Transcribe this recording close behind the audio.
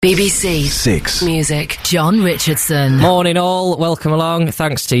BBC 6 Music. Jon Richardson. Morning all, welcome along.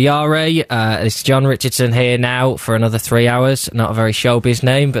 Thanks to Yare. It's Jon Richardson here now for another 3 hours. Not a very showbiz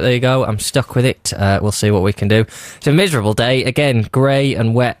name, but there you go. I'm stuck with it. We'll see what we can do. It's a miserable day. Again, grey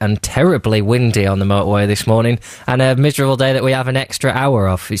and wet and terribly windy on the motorway this morning. And a miserable day that we have an extra hour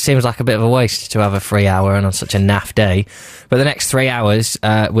of. It seems like a bit of a waste to have a free hour and on such a naff day. But the next 3 hours,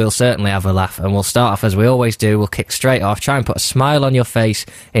 we'll certainly have a laugh. And we'll start off as we always do. We'll kick straight off, try and put a smile on your face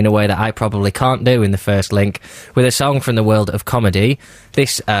in a way that I probably can't do in the first link, with a song from the world of comedy.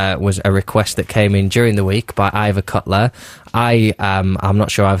 This was a request that came in during the week by Ivor Cutler. I'm not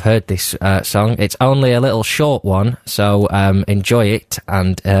sure I've heard this song. It's only a little short one, so enjoy it,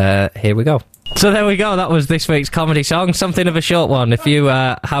 and here we go. So there we go, that was this week's comedy song, something of a short one. If you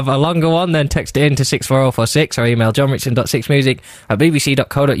have a longer one, then text it in to 64046 or email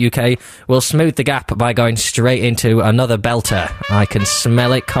johnrichardson.6music@bbc.co.uk. We'll smooth the gap by going straight into another belter. I can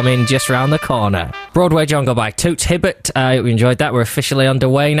smell it coming just round the corner. Broadway Jungle by Toots Hibbert. I hope you enjoyed that. We're officially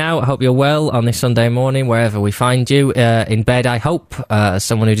underway now. I hope you're well on this Sunday morning, wherever we find you. In bed, I hope. As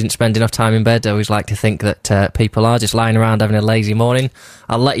someone who didn't spend enough time in bed, I always like to think that people are just lying around having a lazy morning.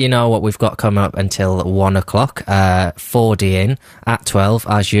 I'll let you know what we've got coming up until 1 o'clock. Fordy in at 12,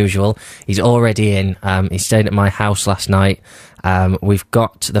 as usual. He's already in. He stayed at my house last night. We've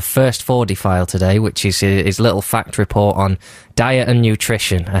got the first Fordy file today, which is his little fact report on diet and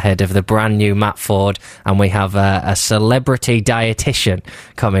nutrition ahead of the brand new Matt Ford, and we have a celebrity dietitian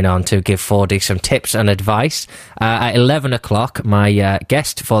coming on to give Fordy some tips and advice. At 11 o'clock, my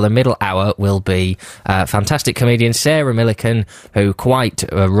guest for the middle hour will be fantastic comedian Sarah Millican, who quite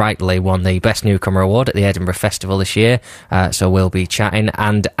rightly won the Best Newcomer Award at the Edinburgh Festival this year, so we'll be chatting,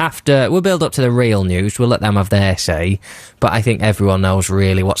 and after, we'll build up to the real news, we'll let them have their say, but I think everyone knows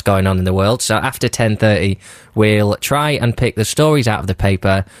really what's going on in the world, so after 10:30 we'll try and pick the stories out of the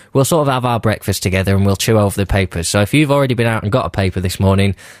paper. We'll sort of have our breakfast together and we'll chew over the papers. So if you've already been out and got a paper this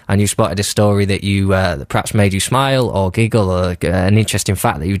morning and you spotted a story that you that perhaps made you smile or giggle, or an interesting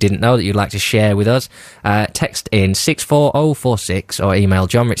fact that you didn't know that you'd like to share with us, text in 64046 or email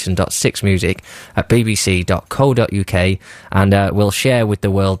johnrichardson.6music@bbc.co.uk, and we'll share with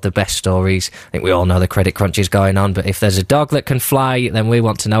the world the best stories. I think we all know the credit crunch is going on, but if there's a dog that can fly, then we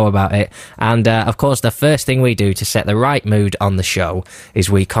want to know about it. And of course, the first thing we do to set the right mood on the show is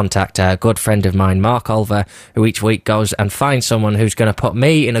we contact a good friend of mine, Mark Olver, who each week goes and finds someone who's going to put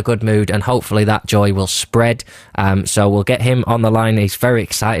me in a good mood, and hopefully that joy will spread. So we'll get him on the line. He's very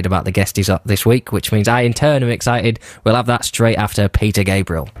excited about the guest he's up this week, which means I in turn am excited. We'll have that straight after Peter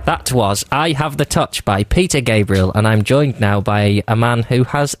Gabriel. That was I Have the Touch by Peter Gabriel, and I'm joined now by a man who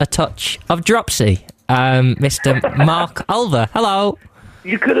has a touch of dropsy, Mr. Mark Olver. Hello.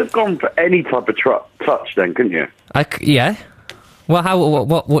 You could have gone for any type of touch then, couldn't you? Yeah. Well,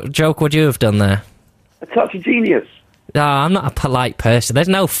 what joke would you have done there? A touch of genius. No, I'm not a polite person. There's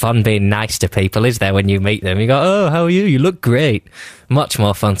no fun being nice to people, is there, when you meet them? You go, oh, how are you? You look great. Much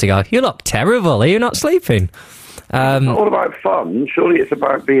more fun to go, you look terrible. Are you not sleeping? It's not all about fun. Surely it's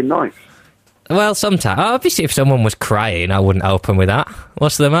about being nice. Well, sometimes. Obviously, if someone was crying, I wouldn't open with that.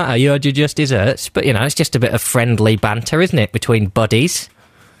 What's the matter? You had your just desserts? But, you know, it's just a bit of friendly banter, isn't it, between buddies?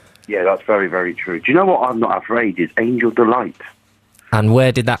 Yeah, that's very, very true. Do you know what I'm not afraid is Angel Delight? And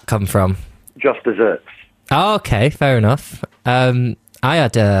where did that come from? Just desserts. Oh, okay, fair enough. I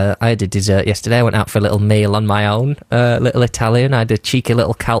had a dessert yesterday. I went out for a little meal on my own, little Italian. I had a cheeky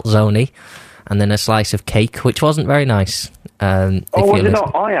little calzone and then a slice of cake, which wasn't very nice. Was it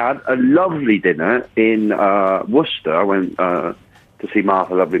not? I had a lovely dinner in Worcester. I went to see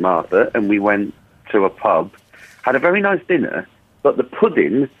Martha, lovely Martha, and we went to a pub, had a very nice dinner, but the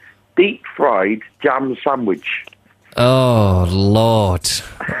pudding, deep-fried jam sandwich. Oh, Lord.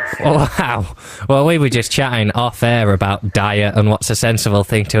 Wow. Well, we were just chatting off-air about diet and what's a sensible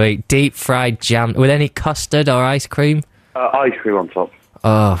thing to eat. Deep-fried jam, with any custard or ice cream? Ice cream on top.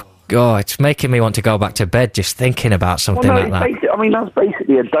 Oh, God, it's making me want to go back to bed just thinking about something like that. That's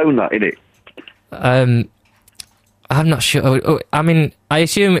basically a donut, isn't it? I'm not sure. I mean, I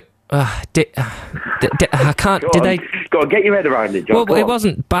assume... I can't... Go on, get your head around it, John. Well, it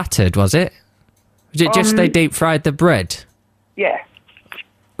wasn't battered, was it? Was it just they deep-fried the bread? Yeah.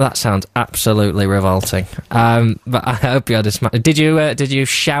 That sounds absolutely revolting. But I hope you had a did you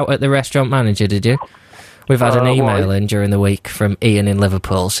shout at the restaurant manager, did you? We've had an email in during the week from Ian in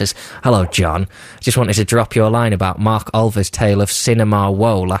Liverpool. Says, "Hello, John. Just wanted to drop your line about Mark Olver's tale of cinema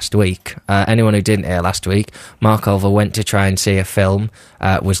woe last week. Anyone who didn't hear last week, Mark Olver went to try and see a film,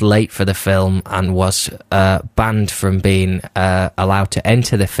 was late for the film, and was banned from being allowed to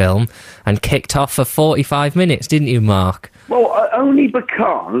enter the film, and kicked off for 45 minutes, didn't you, Mark?" Well, only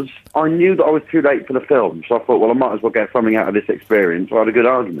because I knew that I was too late for the film, so I thought, well, I might as well get something out of this experience. So I had a good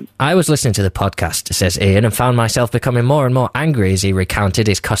argument. I was listening to the podcast, says Ian, and found myself becoming more and more angry as he recounted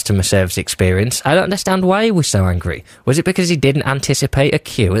his customer service experience. I don't understand why he was so angry. Was it because he didn't anticipate a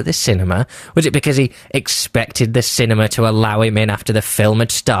queue at the cinema? Was it because he expected the cinema to allow him in after the film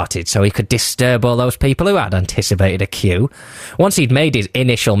had started so he could disturb all those people who had anticipated a queue? Once he'd made his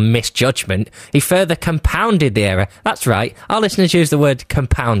initial misjudgment, he further compounded the error. That's right, our listeners use the word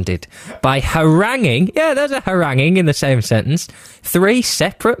compounded, by haranguing, yeah, there's a haranguing in the same sentence, 3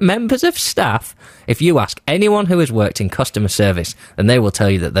 separate members of staff. If you ask anyone who has worked in customer service, then they will tell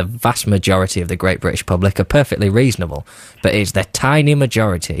you that the vast majority of the great British public are perfectly reasonable, but it's the tiny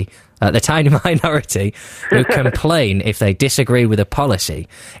minority who complain if they disagree with a policy.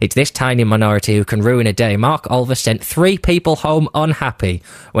 It's this tiny minority who can ruin a day. Mark Olver sent 3 people home unhappy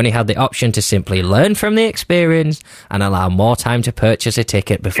when he had the option to simply learn from the experience and allow more time to purchase a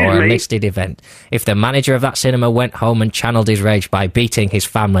ticket before a listed event. If the manager of that cinema went home and channeled his rage by beating his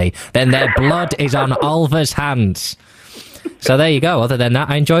family, then their blood is on Olver's hands. So there you go. Other than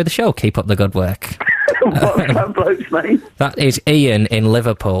that, I enjoy the show. Keep up the good work. What's that bloke's name? That is Ian in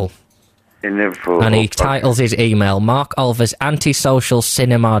Liverpool. In Liverpool. And he titles his email, Mark Olver's Antisocial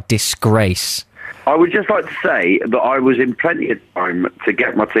Cinema Disgrace. I would just like to say that I was in plenty of time to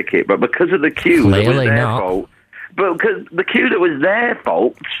get my ticket, but because of the queue that was their fault... But because the queue that was their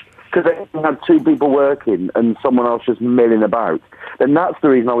fault, because they had 2 people working and someone else just milling about, then that's the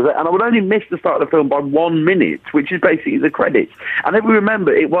reason I was there. And I would only miss the start of the film by 1 minute, which is basically the credits. And if we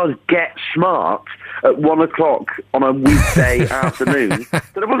remember, it was Get Smart at 1 o'clock on a weekday afternoon, so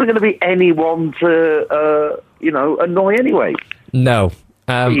there wasn't going to be anyone to, annoy anyway. No.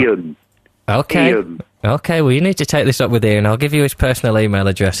 Ian. Okay. Ian. Okay, well, you need to take this up with Ian. I'll give you his personal email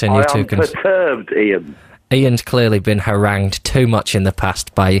address and you two can... perturbed, Ian. Ian's clearly been harangued too much in the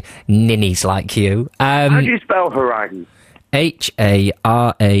past by ninnies like you. How do you spell harangue? Harangued.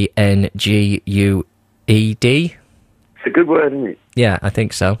 It's a good word, isn't it? Yeah, I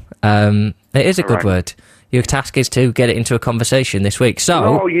think so. It is a good word. Your task is to get it into a conversation this week.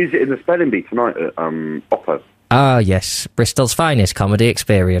 So I'll use it in the spelling bee tonight at Oppo. Ah, yes. Bristol's finest comedy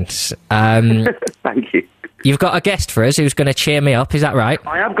experience. Thank you. You've got a guest for us who's going to cheer me up, is that right?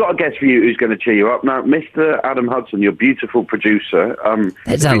 I have got a guest for you who's going to cheer you up. Now, Mr. Adam Hudson, your beautiful producer...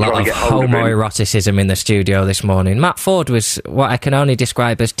 There's a lot of homoeroticism in the studio this morning. Matt Ford was what I can only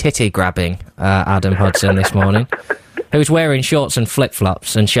describe as titty-grabbing Adam Hudson this morning, who's wearing shorts and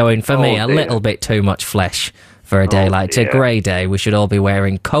flip-flops and showing, for me, a little bit too much flesh for a day like... It's a grey day. We should all be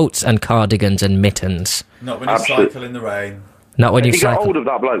wearing coats and cardigans and mittens. Not when you cycle in the rain. Not when you cycle... Got hold of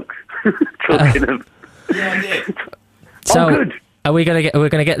that bloke. Talking of... Yeah, I did. So, good. Are we going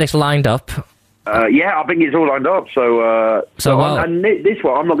to get this lined up? Yeah, I think it's all lined up. And this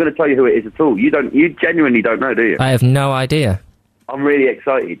one, I'm not going to tell you who it is at all. You genuinely don't know, do you? I have no idea. I'm really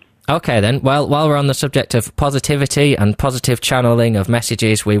excited. Okay then, well, while we're on the subject of positivity and positive channeling of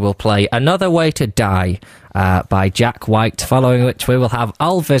messages, we will play Another Way to Die by Jack White, following which we will have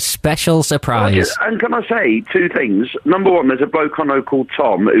Olver's special surprise. And can I say 2 things? Number 1, there's a bloke I know called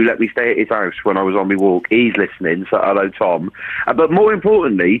Tom who let me stay at his house when I was on my walk. He's listening, so hello, Tom. But more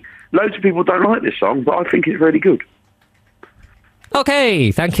importantly, loads of people don't like this song, but I think it's really good.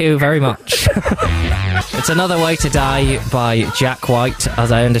 Okay, thank you very much. It's Another Way to Die by Jack White.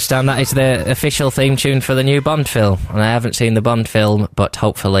 As I understand, that is the official theme tune for the new Bond film. And I haven't seen the Bond film, but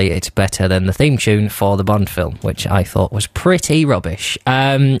hopefully it's better than the theme tune for the Bond film, which I thought was pretty rubbish.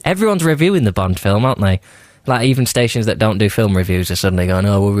 Everyone's reviewing the Bond film, aren't they? Like, even stations that don't do film reviews are suddenly going,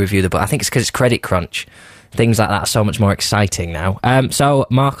 oh, we'll review the... But I think it's because it's credit crunch. Things like that are so much more exciting now. So,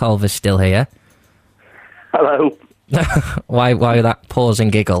 Mark Olver's still here. Hello. Why that pause and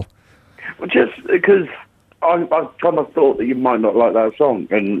giggle? Well, just because I kind of thought that you might not like that song.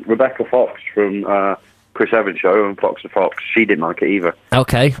 And Rebecca Fox from Chris Evans' show and Fox and Fox, she didn't like it either.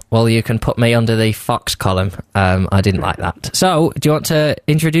 Okay, well, you can put me under the Fox column. I didn't like that. So, do you want to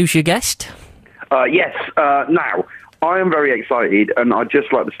introduce your guest? Yes. Now, I am very excited, and I'd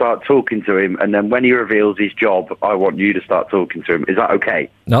just like to start talking to him, and then when he reveals his job, I want you to start talking to him. Is that okay?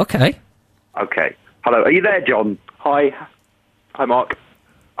 Okay. Okay. Hello, are you there, John? Hi. Hi, Mark.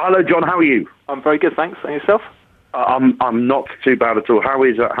 Hello, John, how are you? I'm very good, thanks. And yourself? I'm not too bad at all. How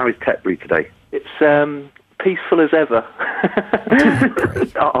is Tetbury today? It's peaceful as ever.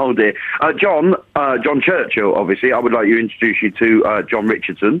 Oh dear. Jon Churchill, obviously. I would like to introduce you to Jon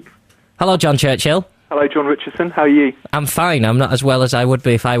Richardson. Hello, Jon Churchill. Hello, Jon Richardson. How are you? I'm fine. I'm not as well as I would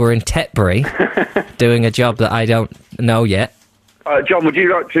be if I were in Tetbury doing a job that I don't know yet. Jon, would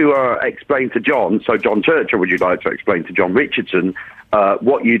you like to explain to Jon, so Jon Churchill, would you like to explain to Jon Richardson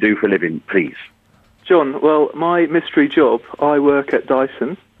what you do for a living, please? Jon, well, my mystery job, I work at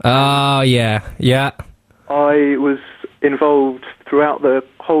Dyson. Oh, yeah. I was involved throughout the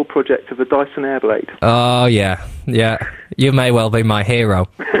whole project of the Dyson Airblade. Oh, yeah. You may well be my hero.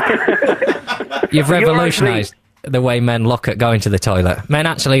 You've revolutionised the way men look at going to the toilet. Men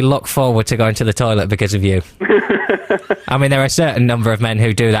actually look forward to going to the toilet because of you. I mean, there are a certain number of men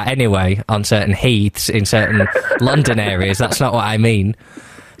who do that anyway, on certain heaths, in certain London areas. That's not what I mean.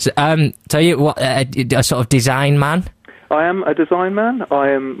 So you what, a sort of design man? I am a design man.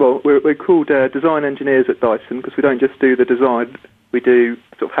 We're called design engineers at Dyson because we don't just do the design, we do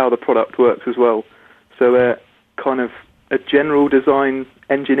sort of how the product works as well. So we're kind of a general design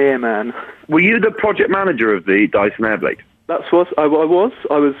engineer man. Were you the project manager of the Dyson Airblade? I was,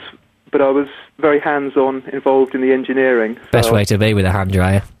 but I was very hands-on, involved in the engineering. So Best way to be with a hand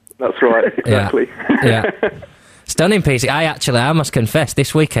dryer. That's right, exactly. Yeah. Stunning piece. I must confess,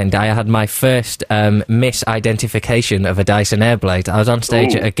 this weekend I had my first misidentification of a Dyson Airblade. I was on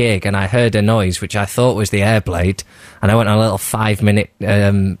stage at a gig and I heard a noise which I thought was the Airblade, and I went on a little 5-minute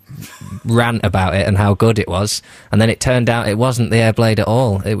rant about it and how good it was, and then it turned out it wasn't the Airblade at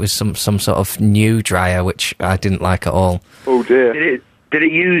all. It was some sort of new dryer which I didn't like at all. Oh dear. Did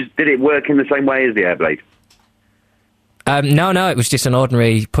it work in the same way as the Airblade? No, it was just an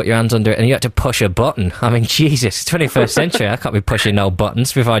ordinary put your hands under it and you had to push a button. I mean, Jesus, 21st century, I can't be pushing no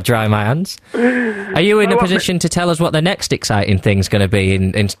buttons before I dry my hands. Are you in a position to tell us what the next exciting thing's going to be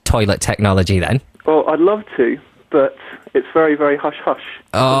in toilet technology then? Well, I'd love to, but it's very, very hush-hush.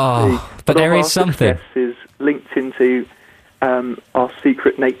 Oh, but there is something. Success is linked into our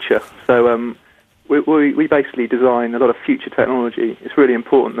secret nature. So we basically design a lot of future technology. It's really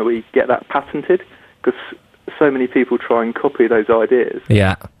important that we get that patented because so many people try and copy those ideas.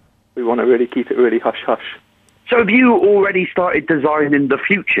 Yeah. We want to really keep it really hush-hush. So have you already started designing the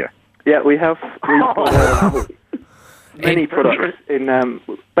future? Yeah, we have. We've got many products.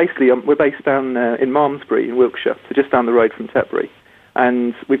 We're based down in Malmesbury in Wiltshire, so just down the road from Tetbury.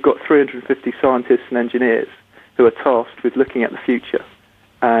 And we've got 350 scientists and engineers who are tasked with looking at the future.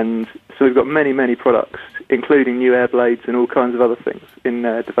 And so we've got many, many products, including new Airblades and all kinds of other things in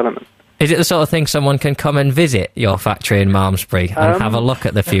development. Is it the sort of thing someone can come and visit your factory in Malmesbury and have a look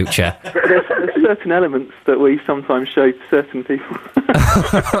at the future? There's certain elements that we sometimes show to certain people.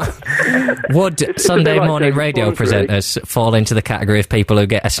 Would Sunday morning radio presenters fall into the category of people who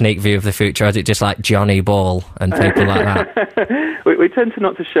get a sneak view of the future, or is it just like Johnny Ball and people like that? We tend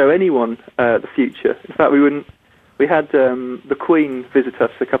not to show anyone the future. In fact, we had the Queen visit us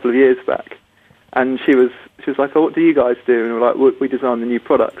a couple of years back, and she was like, "Oh, what do you guys do?" And we're like, "We design the new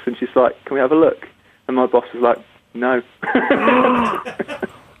products." And she's like, "Can we have a look?" And my boss was like, "No."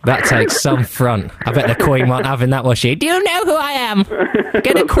 That takes some front. I bet the Queen wasn't having that, was she? Do you know who I am?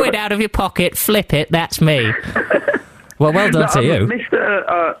 Get a quid out of your pocket, flip it, that's me. Well done to you.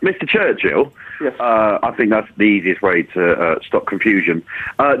 Mr. Churchill, yes. I think that's the easiest way to stop confusion.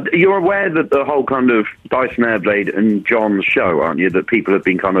 You're aware that the whole kind of Dyson Airblade and Jon's show, aren't you? That people have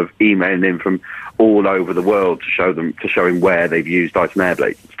been kind of emailing in from all over the world to show him where they've used Dyson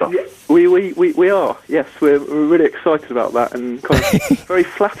Airblade and stuff. Yeah, we are, yes. We're really excited about that and kind of very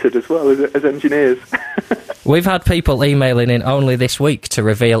flattered as well as engineers. We've had people emailing in only this week to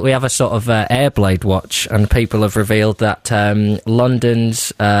reveal... We have a sort of Airblade watch, and people have revealed that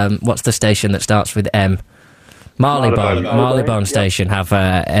London's... what's the station that starts with M? Marylebone Station have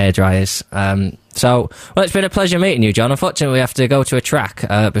air dryers. So, it's been a pleasure meeting you, Jon. Unfortunately, we have to go to a track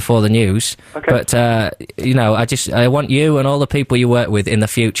before the news. Okay. But, I want you and all the people you work with in the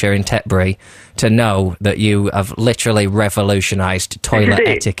future in Tetbury to know that you have literally revolutionised toilet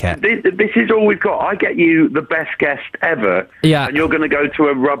etiquette. This is all we've got. I get you the best guest ever, and you're going to go to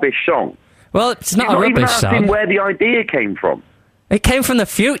a rubbish song. Well, it's not a rubbish even song. asking where the idea came from. It came from the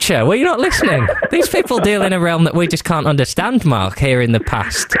future. Were you not listening? These people deal in a realm that we just can't understand, Mark, here in the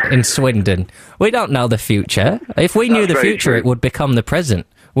past, in Swindon. We don't know the future. If we knew the future, it would become the present.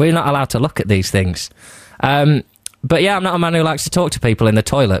 We're not allowed to look at these things. But yeah, I'm not a man who likes to talk to people in the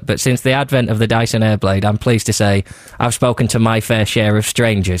toilet, but since the advent of the Dyson Airblade, I'm pleased to say I've spoken to my fair share of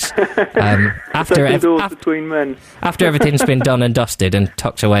strangers. Between men. After everything's been done and dusted and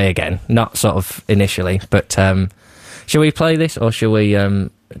tucked away again. Not sort of initially, but... shall we play this, or shall we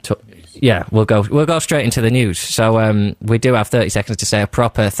Yeah, we'll go straight into the news. So we do have 30 seconds to say a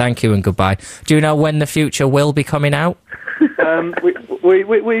proper thank you and goodbye. Do you know when the future will be coming out?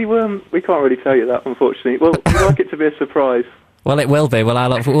 We can't really tell you that, unfortunately. Well, we'd like it to be a surprise. Well, it will be.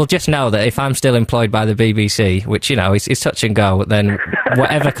 Well, we'll just know that if I'm still employed by the BBC, which, is touch and go, then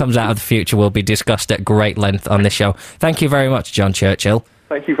whatever comes out of the future will be discussed at great length on this show. Thank you very much, Jon Churchill.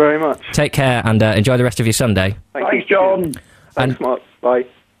 Thank you very much. Take care and enjoy the rest of your Sunday. Thanks, John. Thanks, Mark. Bye.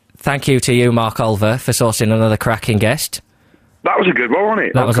 Thank you to you, Mark Olver, for sourcing another cracking guest. That was a good one, wasn't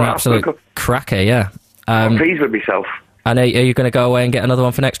it? That was an absolute cracker, yeah. I'm pleased with myself. And are you going to go away and get another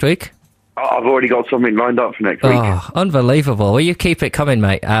one for next week? I've already got something lined up for next week. Oh, unbelievable. Well, you keep it coming,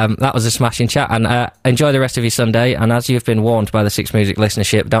 mate. That was a smashing chat, and enjoy the rest of your Sunday, and as you've been warned by the Six Music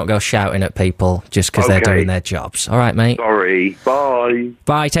listenership, don't go shouting at people just because they're doing their jobs. All right, mate? Sorry. Bye.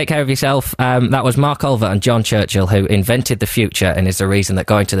 Bye, take care of yourself. That was Mark Olver and Jon Churchill, who invented the future and is the reason that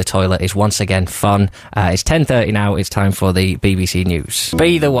going to the toilet is once again fun. It's 10:30 now, it's time for the BBC News.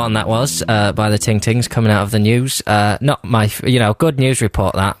 Be the One, that was, by the Ting Tings, coming out of the news. Not my, good news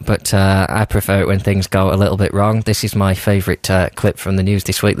report, that, but I prefer it when things go a little bit wrong. This is my favourite clip from the news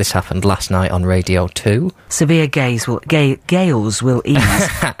this week. This happened last night on Radio 2. Severe gales will ease.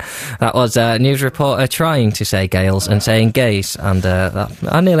 That was a news reporter trying to say gales and saying gays, and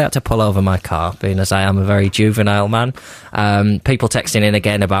I nearly had to pull over my car, being as I am a very juvenile man. People texting in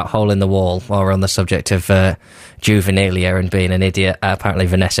again about hole in the wall while we're on the subject of juvenilia and being an idiot. Apparently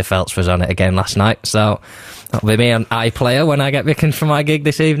Vanessa Feltz was on it again last night, so that'll be me on iPlayer when I get back from my gig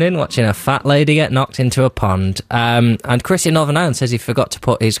this evening, watching a fat lady get knocked into a pond. And Chris in Northern Ireland says he forgot to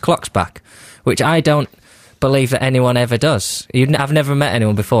put his clocks back, which I don't believe that anyone ever does. I've never met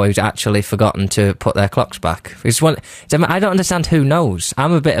anyone before who's actually forgotten to put their clocks back. I don't understand who knows.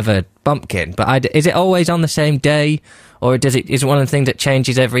 I'm a bit of a bumpkin, but is it always on the same day? Or is it one of the things that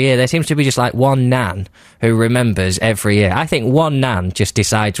changes every year? There seems to be just like one nan who remembers every year. I think one nan just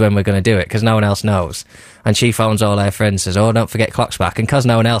decides when we're going to do it because no one else knows. And she phones all her friends and says, oh, don't forget clocks back. And because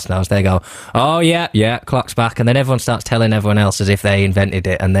no one else knows, they go, oh, yeah, clocks back. And then everyone starts telling everyone else as if they invented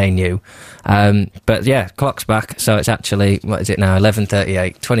it and they knew. But yeah, clocks back. So it's actually, what is it now,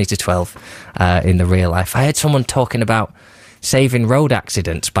 11:38, 20 to 12 in the real life. I heard someone talking about saving road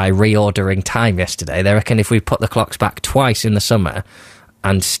accidents by reordering time yesterday. They reckon if we put the clocks back twice in the summer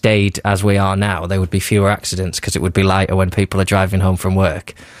and stayed as we are now, there would be fewer accidents because it would be lighter when people are driving home from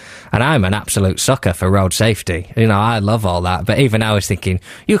work. And I'm an absolute sucker for road safety. I love all that. But even I was thinking,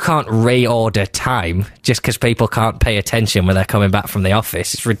 you can't reorder time just because people can't pay attention when they're coming back from the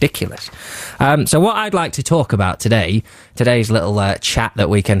office. It's ridiculous. So what I'd like to talk about today's little chat that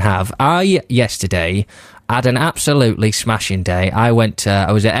we can have. Yesterday had an absolutely smashing day. I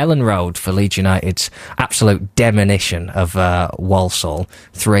was at Ellen Road for Leeds United's absolute demolition of Walsall,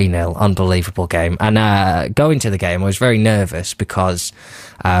 3-0, unbelievable game. And going to the game, I was very nervous because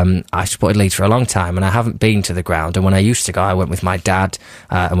I supported Leeds for a long time and I haven't been to the ground. And when I used to go, I went with my dad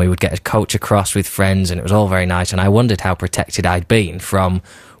and we would get a coach across with friends and it was all very nice. And I wondered how protected I'd been from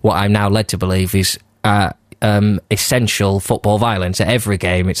what I'm now led to believe is essential football violence. At every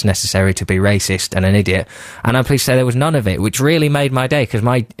game it's necessary to be racist and an idiot, and I'm pleased to say there was none of it, which really made my day, because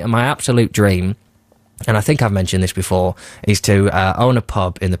my absolute dream, and I think I've mentioned this before, is to own a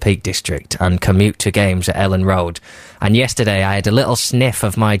pub in the Peak District and commute to games at Ellen Road. And yesterday I had a little sniff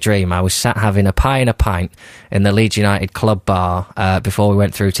of my dream. I was sat having a pie and a pint in the Leeds United club bar before we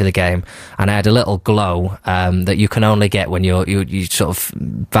went through to the game, and I had a little glow that you can only get when you sort of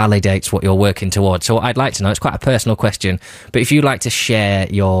validates what you're working towards. So what I'd like to know, it's quite a personal question, but if you'd like to share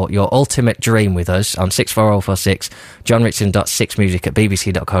your ultimate dream with us on 64046,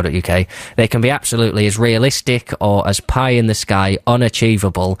 johnrichardson.6music@bbc.co.uk, they can be absolutely as realistic or as pie in the sky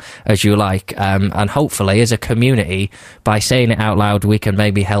unachievable as you like, and hopefully as a community, by saying it out loud, we can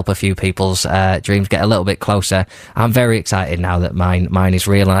maybe help a few people's dreams get a little bit closer. I'm very excited now that mine is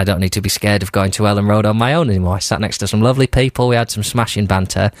real and I don't need to be scared of going to Ellen Road on my own anymore. I sat next to some lovely people, we had some smashing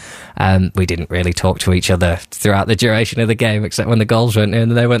banter. We didn't really talk to each other throughout the duration of the game, except when the goals went in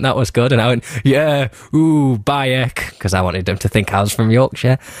and they went, that was good, and I went, yeah, ooh, Bayek, because I wanted them to think I was from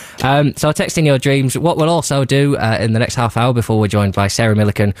Yorkshire. So texting your dreams. What we'll also do in the next half hour before we're joined by Sarah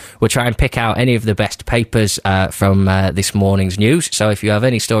Millican, we'll try and pick out any of the best papers from this morning's news. So if you have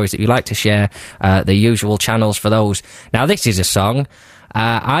any stories that you'd like to share, the usual channels for those. Now, this is a song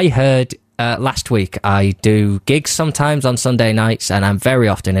I heard last week, I do gigs sometimes on Sunday nights, and I'm very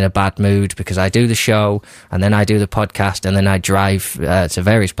often in a bad mood because I do the show, and then I do the podcast, and then I drive to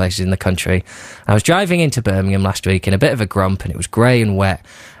various places in the country. I was driving into Birmingham last week in a bit of a grump, and it was grey and wet,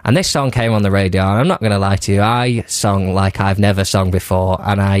 and this song came on the radio, and I'm not going to lie to you, I sung like I've never sung before,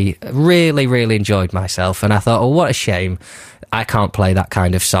 and I really, really enjoyed myself, and I thought, oh, what a shame I can't play that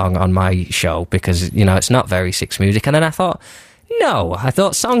kind of song on my show because, you know, it's not very Six music. And then I thought, no, I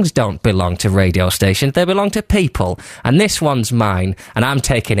thought songs don't belong to radio stations, they belong to people. And this one's mine, and I'm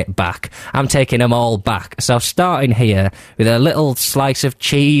taking it back. I'm taking them all back. So starting here with a little slice of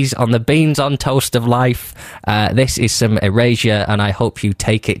cheese on the beans on toast of life, this is some Erasure, and I hope you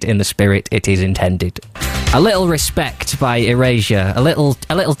take it in the spirit it is intended. A little respect by Erasure, a little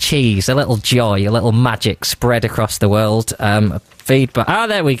cheese, a little joy, a little magic spread across the world. Feedback.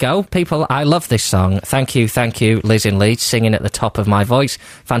 There we go. People, I love this song. Thank you, Liz in Leeds, singing at the top of my voice.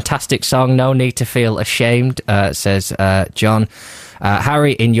 Fantastic song, no need to feel ashamed, says John.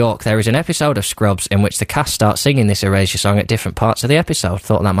 Harry in York, there is an episode of Scrubs in which the cast starts singing this Erasure song at different parts of the episode.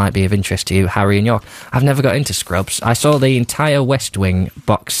 Thought that might be of interest to you, Harry in York. I've never got into Scrubs. I saw the entire West Wing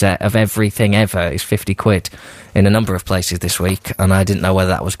box set of everything ever. It's £50 in a number of places this week, and I didn't know whether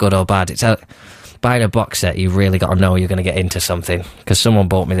that was good or bad. Buying a box set, you really got to know you're going to get into something. Because someone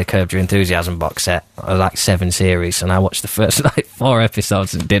bought me the Curb Your Enthusiasm box set, like 7 series, and I watched the first 4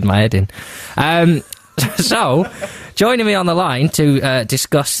 episodes and did my head in. So, joining me on the line to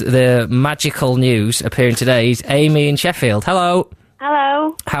discuss the magical news appearing today is Amy in Sheffield. Hello.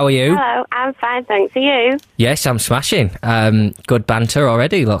 Hello. How are you? Hello, I'm fine, thanks. Are you? Yes, I'm smashing. Good banter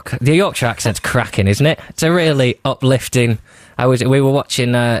already, look. The Yorkshire accent's cracking, isn't it? It's a really uplifting... We were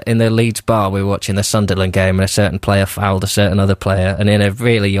watching, in the Leeds bar, we were watching the Sunderland game, and a certain player fouled a certain other player, and in a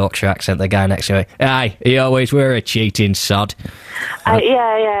really Yorkshire accent, the guy next to me, aye, he always were a cheating sod.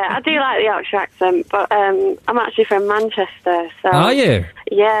 Yeah, I do like the Yorkshire accent, but I'm actually from Manchester, so... Are you?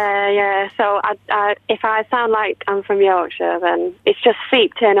 Yeah, so if I sound like I'm from Yorkshire, then it's just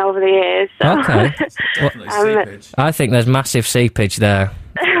seeped in over the years. So. Okay. I think there's massive seepage there.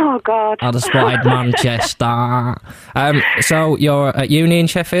 Oh, God. I'd have spotted Manchester. So you're at uni in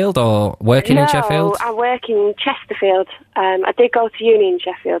Sheffield or working in Sheffield? No, I work in Chesterfield. I did go to uni in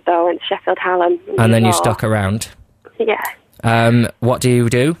Sheffield, though. I went to Sheffield Hallam. And then you stuck around? Yeah. What do you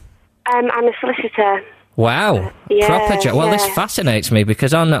do? I'm a solicitor. Wow. Yeah, proper job. Well, this fascinates me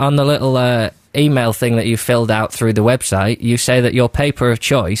because on the little email thing that you filled out through the website, you say that your paper of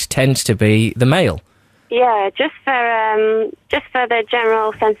choice tends to be the Mail. Yeah, just for the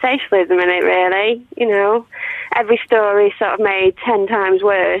general sensationalism in it, really. You know, every story sort of made 10 times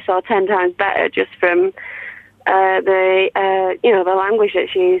worse or 10 times better just from the language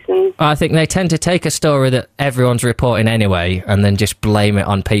that's used. And I think they tend to take a story that everyone's reporting anyway and then just blame it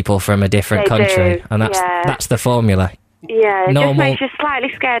on people from a different country. Do. And that's the formula. Yeah, it just makes you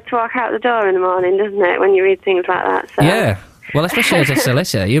slightly scared to walk out the door in the morning, doesn't it, when you read things like that? So. Yeah. Well, especially as a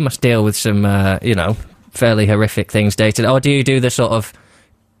solicitor, you must deal with some, fairly horrific things day to day. Or do you do the sort of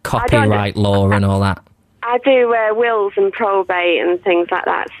copyright law and all that? I do wills and probate and things like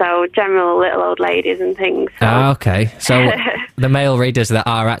that, so general little old ladies and things. So. Okay. So the Mail readers that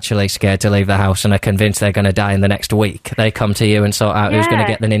are actually scared to leave the house and are convinced they're going to die in the next week, they come to you and sort out who's going to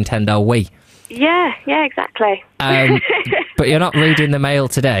get the Nintendo Wii. Yeah, exactly. But you're not reading the Mail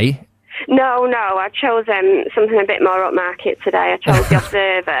today? No, I chose something a bit more upmarket today. I chose The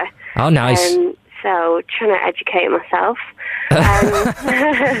Observer. Oh, nice. So, trying to educate myself.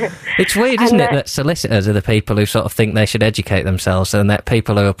 It's weird, isn't it, that solicitors are the people who sort of think they should educate themselves, and that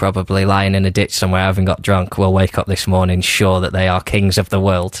people who are probably lying in a ditch somewhere having got drunk will wake up this morning sure that they are kings of the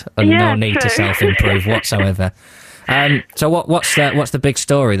world and no need to self-improve whatsoever. So what's the big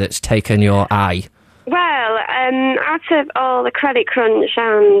story that's taken your eye? Well, out of all the credit crunch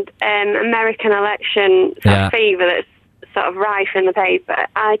and American election fever that's sort of rife in the paper,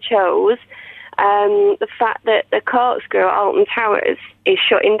 I chose the fact that the corkscrew at Alton Towers is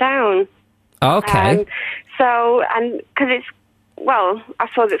shutting down. Okay. Because it's, well, I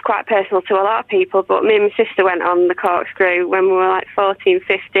suppose it's quite personal to a lot of people, but me and my sister went on the corkscrew when we were like 14,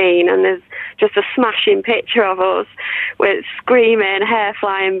 15, and there's just a smashing picture of us with screaming, hair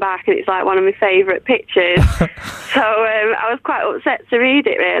flying back, and it's like one of my favourite pictures. So I was quite upset to read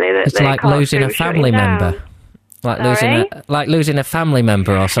it, really. That it's like losing a family member. Like losing a family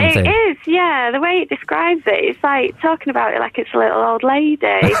member or something. It is, yeah. The way it describes it, it's like talking about it like it's a little old lady.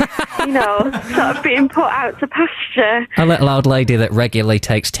 sort of being put out to pasture. A little old lady that regularly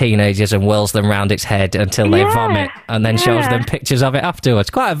takes teenagers and whirls them round its head until they vomit and then shows them pictures of it afterwards.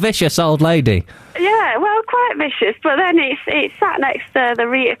 Quite a vicious old lady. Yeah, well, quite vicious, but then it's sat next to the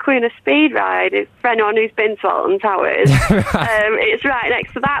Rita Queen of Speed ride. For anyone who's been to Alton Towers, it's right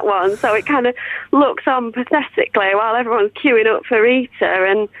next to that one, so it kind of looks on pathetically while everyone's queuing up for Rita,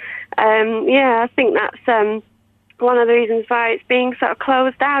 and I think that's one of the reasons why it's being sort of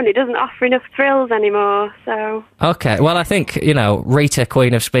closed down. It doesn't offer enough thrills anymore, so... Okay, well, I think, Rita,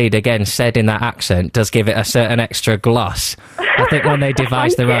 Queen of Speed, again, said in that accent, does give it a certain extra gloss. I think when they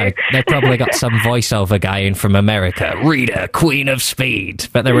devised the ride, they probably got some voiceover guy in from America. Rita, Queen of Speed.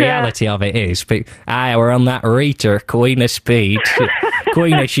 But the reality of it is, we're on that Rita, Queen of Speed.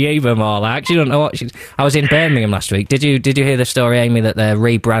 Queen of Sheba, more like. She don't know what she's... I was in Birmingham last week. Did you hear the story, Amy, that they're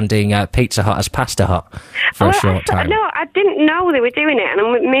rebranding Pizza Hut as Pasta Hut for a short time? No, I didn't know they were doing it,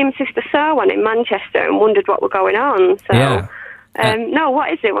 and me and my sister saw one in Manchester and wondered what was going on. So, no,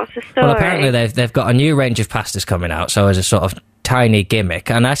 what is it? What's the story? Well, apparently they've got a new range of pastas coming out, so as a sort of tiny gimmick,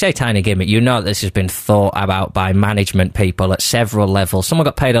 and I say tiny gimmick, this has been thought about by management people at several levels. Someone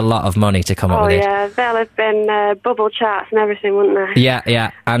got paid a lot of money to come up with this. Oh, yeah, there'll have been bubble charts and everything, wouldn't there?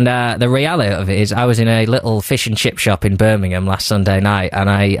 Yeah, and the reality of it is I was in a little fish and chip shop in Birmingham last Sunday night, and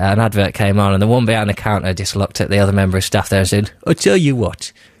an advert came on, and the one behind the counter just looked at the other member of staff there and said, "I tell you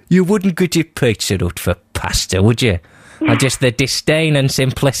what, you wouldn't get your Pizza Hut for pasta, would you?" And just the disdain and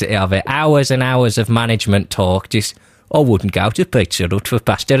simplicity of it, hours and hours of management talk, just... I wouldn't go to Pizza Hut for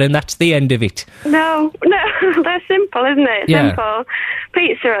pasta, and that's the end of it. No, they're simple, isn't it? Yeah. Simple.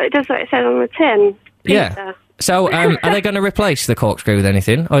 Pizza Hut, it does what it says on the tin. Pizza. Yeah. So, are they going to replace the corkscrew with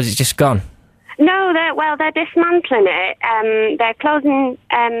anything, or is it just gone? No, they're dismantling it. They're closing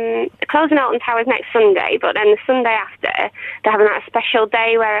Alton Towers next Sunday, but then the Sunday after, they're having a special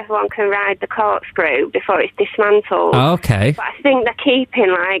day where everyone can ride the corkscrew before it's dismantled. Oh, okay. But I think they're keeping,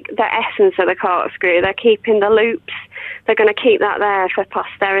 the essence of the corkscrew. They're keeping the loops. They're going to keep that there for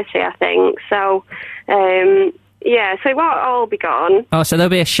posterity, I think. So, so it won't all be gone. Oh, so there'll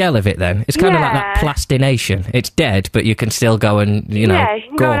be a shell of it then? It's kind of like that plastination. It's dead, but you can still go and, you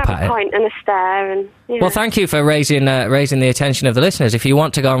can go and up have at a point and a stare. And, Well, thank you for raising the attention of the listeners. If you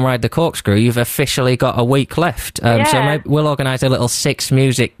want to go and ride the corkscrew, you've officially got a week left. So maybe we'll organise a little 6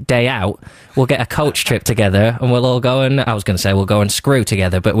 music day out. We'll get a coach trip together, and we'll all go and... I was going to say we'll go and screw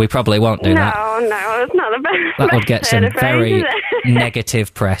together, but we probably won't do that. No, it's not the best. That would get some very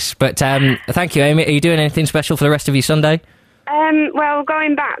negative press. But thank you, Amy. Are you doing anything special for the rest of your Sunday? Well,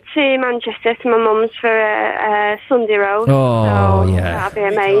 going back to Manchester to my mum's for a Sunday roast. Oh, so yeah. that'll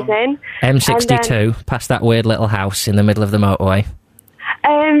be amazing. M62, past that weird little house in the middle of the motorway.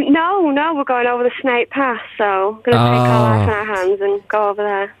 No, we're going over the Snake Pass, so we're going to take our life in our hands and go over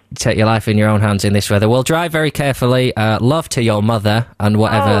there. Take your life in your own hands in this weather. Well, drive very carefully. Love to your mother and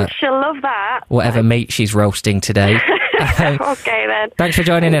whatever... Oh, she'll love that. Whatever meat she's roasting today. Okay, then. Thanks for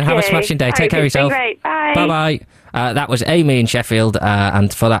joining in. Have a smashing day. Take care of yourself. Great. Bye. Bye-bye. That was Amy in Sheffield,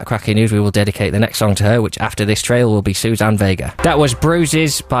 and for that cracking news, we will dedicate the next song to her, which after this trail will be Suzanne Vega. That was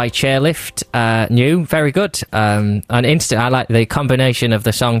Bruises by Chairlift, new, very good. And I like the combination of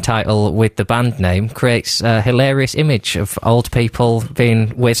the song title with the band name, creates a hilarious image of old people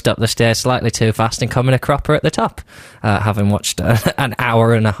being whizzed up the stairs slightly too fast and coming a cropper at the top. Having watched an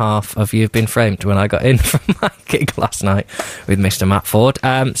hour and a half of You've Been Framed when I got in from my gig last night with Mr. Matt Ford.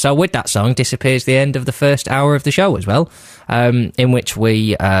 So with that song disappears the end of the first hour of the show as well, in which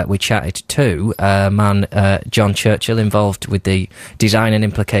we chatted to man Jon Churchill, involved with the design and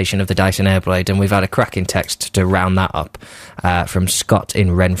implication of the Dyson Airblade, and we've had a cracking text to round that up from Scott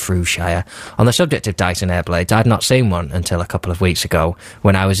in Renfrewshire. On the subject of Dyson Airblades, I'd not seen one until a couple of weeks ago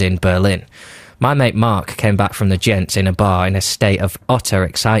when I was in Berlin. My mate Mark came back from the gents in a bar in a state of utter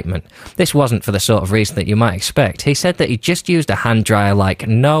excitement. This wasn't for the sort of reason that you might expect. He said that he just used a hand dryer like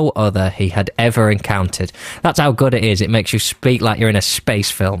no other he had ever encountered. That's how good it is. It makes you speak like you're in a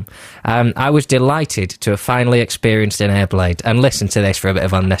space film. I was delighted to have finally experienced an Airblade. And listen to this for a bit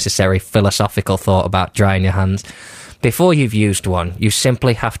of unnecessary philosophical thought about drying your hands. Before you've used one, you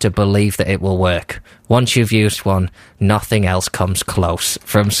simply have to believe that it will work. Once you've used one, nothing else comes close.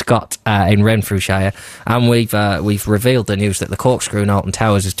 From Scott in Renfrewshire. And we've revealed the news that the corkscrew in Alton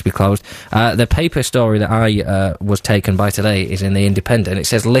Towers is to be closed. The paper story that I was taken by today is in the Independent. It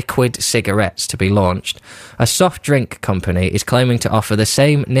says liquid cigarettes to be launched. A soft drink company is claiming to offer the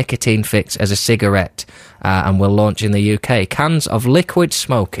same nicotine fix as a cigarette and will launch in the UK. Cans of liquid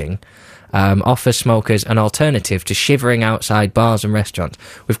smoking offers smokers an alternative to shivering outside bars and restaurants.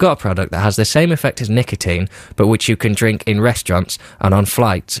 We've got a product that has the same effect as nicotine, but which you can drink in restaurants and on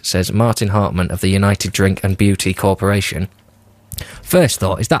flights, says Martin Hartman of the United Drink and Beauty Corporation. First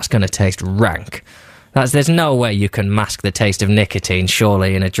thought is that's going to taste rank. There's no way you can mask the taste of nicotine,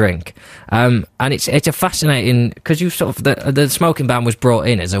 surely, in a drink. And it's a fascinating, because you sort of the smoking ban was brought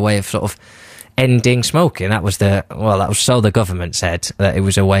in as a way of sort of ending smoking. That was so the government said, that it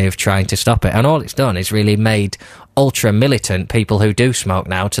was a way of trying to stop it. And all it's done is really made ultra-militant people who do smoke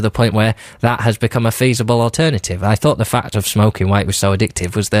now to the point where that has become a feasible alternative. I thought the fact of smoking, why it was so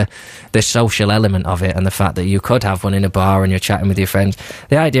addictive, was the social element of it, and the fact that you could have one in a bar and you're chatting with your friends.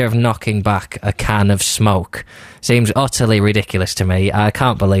 The idea of knocking back a can of smoke seems utterly ridiculous to me. I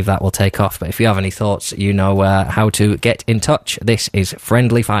can't believe that will take off, but if you have any thoughts, you know how to get in touch. This is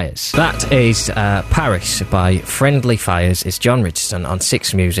Friendly Fires. That is Paris by Friendly Fires. It's Jon Richardson on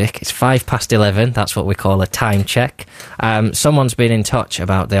 6 Music. It's 11:05. That's what we call a time check. Someone's been in touch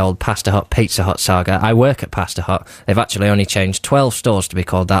about the old Pasta Hut, Pizza Hut saga. I work at Pasta Hut. They've actually only changed 12 stores to be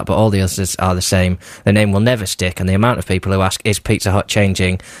called that, but all the others are the same. The name will never stick, and the amount of people who ask, is Pizza Hut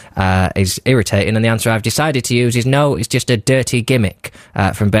changing, is irritating, and the answer I've decided to use is no, it's just a dirty gimmick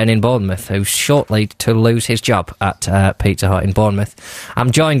from Ben in Bournemouth, who's shortly to lose his job at Pizza Hut in Bournemouth.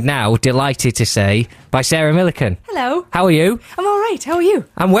 I'm joined now, delighted to say, by Sarah Millican. Hello. How are you? I'm all right. How are you?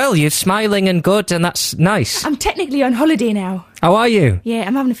 I'm well. You're smiling and good, and that's nice. I'm technically on holiday now. How are you? Yeah,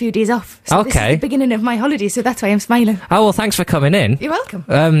 I'm having a few days off. So Okay. This is the beginning of my holiday, so that's why I'm smiling. Oh, well, thanks for coming in. You're welcome.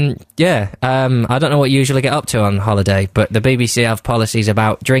 I don't know what you usually get up to on holiday, but the BBC have policies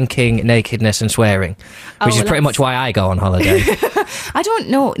about drinking, nakedness and swearing, which is pretty much why I go on holiday. I don't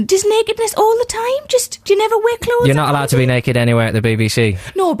know. Does nakedness all the time? Do you never wear clothes? You're not allowed to be naked anywhere at the BBC.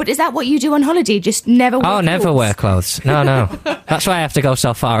 No, but is that what you do on holiday? Just never wear clothes? Oh, never wear clothes. No. That's why I have to go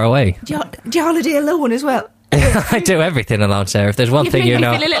so far away. Do you holiday alone as well? I do everything alone, Sarah. If there's one thing you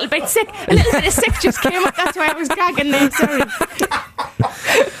know... I feel a little bit sick. A little bit of sick just came up. That's why I was gagging there. Sorry.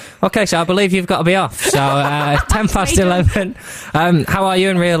 Okay, so I believe you've got to be off. So, 11:10. How are you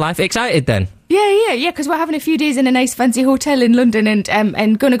in real life? Excited then? Yeah, because we're having a few days in a nice fancy hotel in London and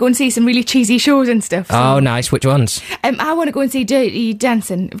going to go and see some really cheesy shows and stuff. So. Oh, nice. Which ones? I want to go and see Dirty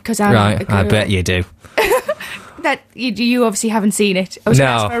Dancing because I'm Right, I bet you do. That you obviously haven't seen it. I was going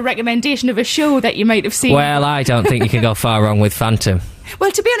to ask for a recommendation of a show that you might have seen. Well, I don't think you can go far wrong with Phantom.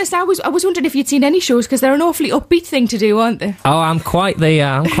 Well, to be honest, I was wondering if you'd seen any shows because they're an awfully upbeat thing to do, aren't they? Oh, I'm quite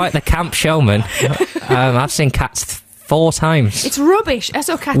the camp showman. I've seen Cats 4 times. It's rubbish. I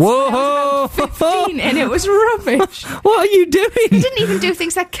saw Cats Whoa! 15 and it was rubbish. What are you doing? They didn't even do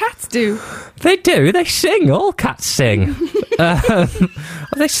things that cats do. They do. They sing. All cats sing.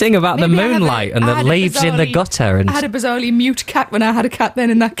 They sing about the moonlight and the leaves in the gutter. And I had a bizarrely mute cat when I had a cat then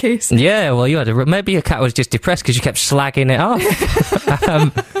in that case. Yeah, well, you had maybe your cat was just depressed because you kept slagging it off.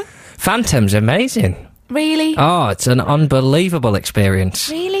 Phantom's amazing. Really? Oh, it's an unbelievable experience.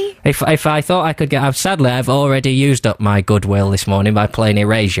 Really? If I thought I could get... I've already used up my goodwill this morning by playing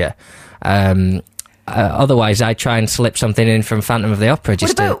Erasure. Otherwise, I'd try and slip something in from Phantom of the Opera.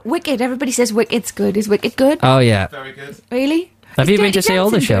 What about Wicked? Everybody says Wicked's good. Is Wicked good? Oh, yeah. Very good. Really? Have you been to see all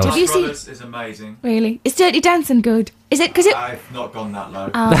the shows? Have you seen? Brothers is amazing. Really? Is Dirty Dancing good? Is it? I've not gone that low.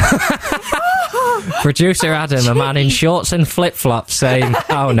 Producer Adam, a man in shorts and flip-flops, saying,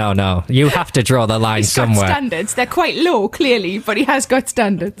 oh, no, you have to draw the line He's somewhere. got standards. They're quite low, clearly, but he has got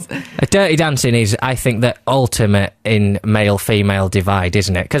standards. Dirty Dancing is, I think, the ultimate in male-female divide,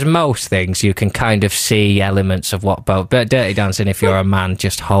 isn't it? Because most things you can kind of see elements of what both... But Dirty Dancing, if you're a man,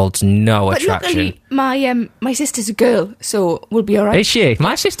 just holds no attraction. Luckily, my sister's a girl, so we'll be all right. Is she?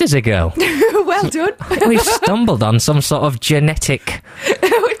 My sister's a girl. Well done. We've stumbled on some sort of genetic...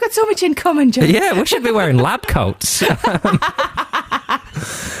 We've got so much in common, John. Yeah, we should be wearing lab coats.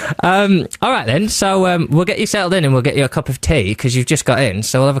 All right then, so we'll get you settled in and we'll get you a cup of tea because you've just got in,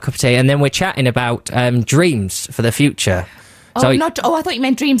 so we'll have a cup of tea and then we're chatting about dreams for the future. Oh, I thought you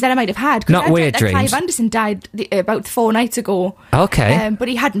meant dreams that I might have had. Not weird dreams. Clive Anderson died about 4 nights ago. Okay. But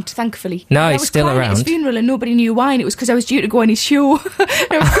he hadn't, thankfully. No, he's still around. I was at his funeral and nobody knew why, and it was because I was due to go on his show. I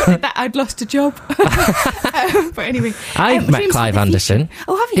was worried that I'd lost a job. But anyway. I've met Clive Anderson.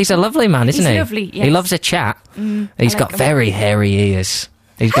 Oh, have you? He's a lovely man, isn't he? He's lovely, yes. He loves a chat. He's got very hairy ears.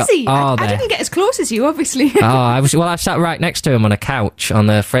 Has he? I didn't get as close as you, obviously. I sat right next to him on a couch on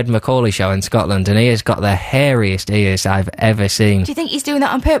the Fred Macaulay show in Scotland, and he has got the hairiest ears I've ever seen. Do you think he's doing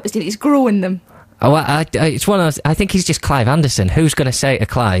that on purpose? Do you think he's growing them? Oh, it's one of those. I think he's just Clive Anderson. Who's going to say to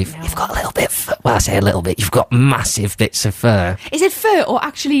Clive, "You've got a little bit." Well, I say a little bit. You've got massive bits of fur. Is it fur or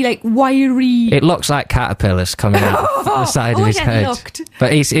actually like wiry? It looks like caterpillars coming out the side of his head.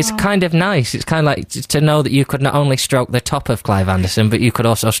 But it's kind of nice. It's kind of like to know that you could not only stroke the top of Clive Anderson, but you could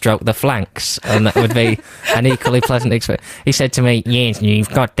also stroke the flanks, and that would be an equally pleasant experience. He said to me, "Yes, you've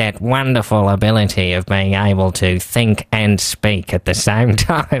got that wonderful ability of being able to think and speak at the same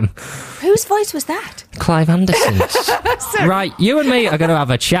time." Whose voice was that? Clive Anderson's. Right, you and me are going to have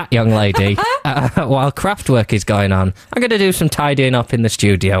a chat, young lady, while Kraftwerk is going on. I'm going to do some tidying up in the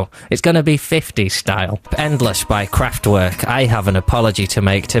studio. It's going to be 50s style. Endless by Kraftwerk. I have an apology to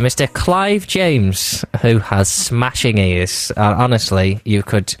make to Mr. Clive James, who has smashing ears. Honestly, you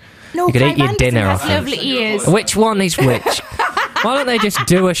could eat your dinner off him. Lovely ears. Which one is which? Why don't they just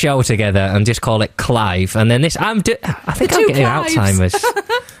do a show together and just call it Clive? And then this... I think I'm getting Alzheimer's.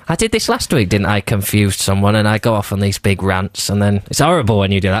 I did this last week, didn't I? Confused someone, and I go off on these big rants, and then it's horrible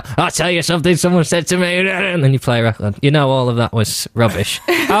when you do that. I'll tell you something someone said to me, and then you play a record. You know all of that was rubbish.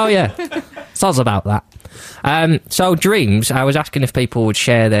 Oh, yeah. It's all about that. So, dreams, I was asking if people would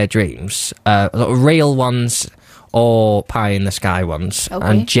share their dreams. Real ones or pie-in-the-sky ones. Okay.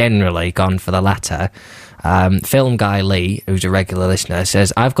 And generally gone for the latter. Film guy Lee, who's a regular listener,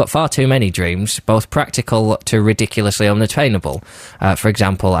 says, I've got far too many dreams, both practical to ridiculously unattainable. For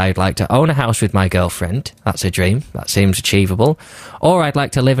example, I'd like to own a house with my girlfriend. That's a dream. That seems achievable. Or I'd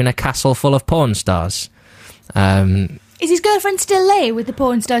like to live in a castle full of porn stars. Is his girlfriend still there with the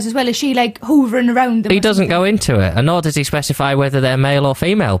porn stars as well? Is she, like, hovering around them? He doesn't go into it, and nor does he specify whether they're male or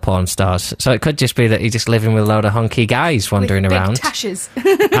female porn stars. So it could just be that he's just living with a load of hunky guys wandering with around. Big tashes.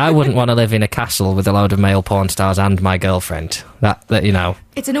 I wouldn't want to live in a castle with a load of male porn stars and my girlfriend. That you know.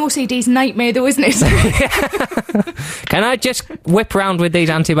 It's an OCD's nightmare, though, isn't it? Can I just whip around with these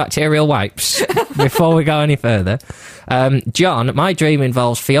antibacterial wipes before we go any further? John, my dream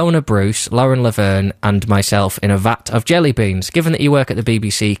involves Fiona Bruce, Lauren Laverne and myself in a vat of jelly beans. Given that you work at the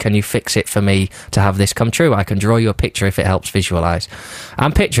BBC, can you fix it for me to have this come true? I can draw you a picture if it helps visualise.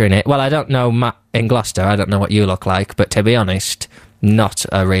 I'm picturing it. Well, I don't know Matt in Gloucester. I don't know what you look like, but to be honest, not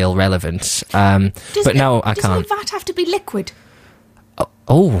a real relevance. But no, I can't. Does the vat have to be liquid?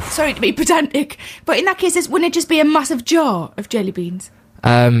 Oh. Sorry to be pedantic, but in that case, wouldn't it just be a massive jar of jelly beans?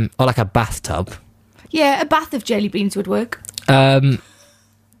 Or like a bathtub. Yeah, a bath of jelly beans would work. I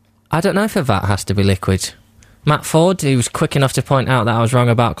don't know if a vat has to be liquid. Matt Ford, who was quick enough to point out that I was wrong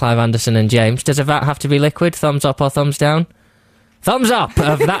about Clive Anderson and James. Does a vat have to be liquid? Thumbs up or thumbs down? Thumbs up!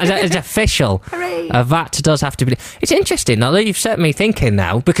 That is official. Hooray. A vat does have to be... It's interesting, now that you've set me thinking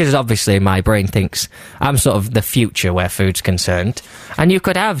now, because obviously my brain thinks I'm sort of the future where food's concerned, and you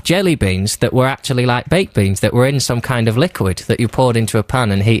could have jelly beans that were actually like baked beans, that were in some kind of liquid that you poured into a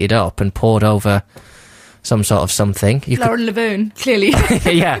pan and heated up and poured over some sort of something. Lauren Laverne, clearly.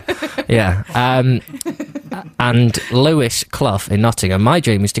 Yeah. And Lewis Clough in Nottingham. My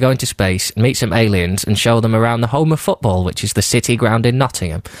dream is to go into space, meet some aliens and show them around the home of football, which is the City Ground in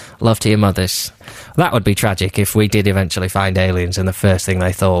Nottingham. Love to your mothers. That would be tragic if we did eventually find aliens and the first thing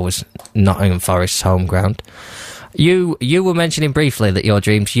they thought was Nottingham Forest's home ground. You were mentioning briefly that your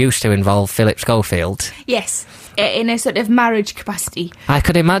dreams used to involve Philip Schofield. Yes, in a sort of marriage capacity. I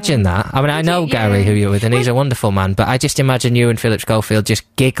could imagine that. I mean, I know Gary, who you're with, and he's a wonderful man, but I just imagine you and Philip Schofield just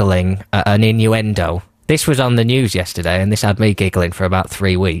giggling at an innuendo. This was on the news yesterday, and this had me giggling for about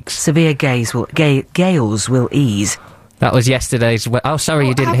 3 weeks. Severe gales will ease. That was yesterday's... Oh, sorry,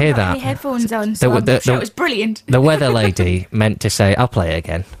 you didn't hear that. I haven't got any headphones on, so I'm sure it was brilliant. The weather lady meant to say... I'll play it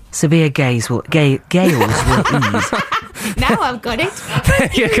again. Severe gales will ease. Now I've got it. There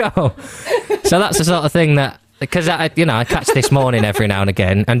you go. So that's the sort of thing that... Because, I catch This Morning every now and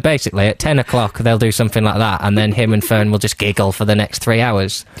again, and basically at 10 o'clock they'll do something like that, and then him and Fern will just giggle for the next 3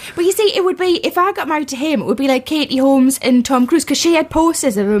 hours. But you see, it would be, if I got married to him, it would be like Katie Holmes and Tom Cruise, because she had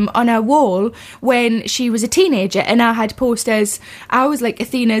posters of him on her wall when she was a teenager, and I had posters. I was like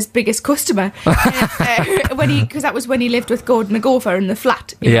Athena's biggest customer, because that was when he lived with Gordon the Gopher in the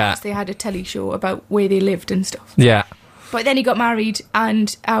flat. Because they had a telly show about where they lived and stuff. Yeah. But then he got married,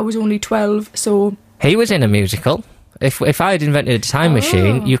 and I was only 12, so... He was in a musical. If I had invented a time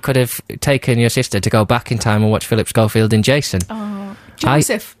machine, you could have taken your sister to go back in time and watch Philip Schofield and Jason. Oh,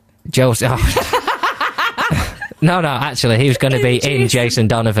 Joseph. Joseph. Oh. No, actually, he was going to be in Jason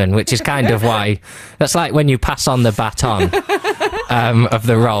Donovan, which is kind of why... That's like when you pass on the baton of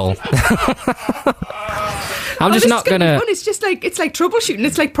the role. I'm just not going to... It's just like, it's like troubleshooting.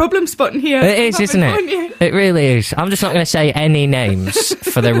 It's like problem spotting here. It is, isn't it? It really is. I'm just not going to say any names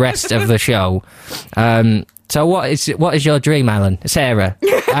for the rest of the show. So what is your dream, Alan? Sarah?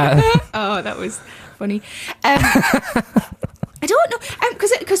 Oh, that was funny. I don't know,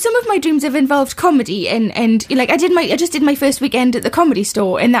 because some of my dreams have involved comedy, and like I just did my first weekend at the Comedy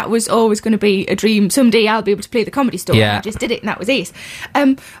Store, and that was always going to be a dream. Someday I'll be able to play the Comedy Store. Yeah. And I just did it, and that was ace.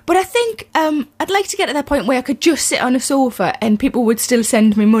 But I think I'd like to get to that point where I could just sit on a sofa and people would still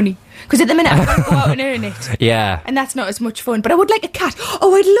send me money. Because at the minute I've got to go out and earn it. Yeah. And that's not as much fun. But I would like a cat.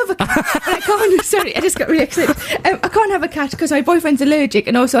 Oh, I'd love a cat. But I can't. Sorry, I just got really excited. I can't have a cat because my boyfriend's allergic,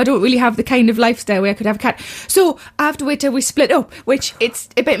 and also I don't really have the kind of lifestyle where I could have a cat. So I have to wait till we split up, which it's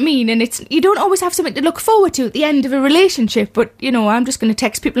a bit mean, and you don't always have something to look forward to at the end of a relationship. But, I'm just going to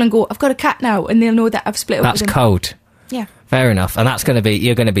text people and go, I've got a cat now, and they'll know that I've split up That's with them. code. Yeah. Fair enough. And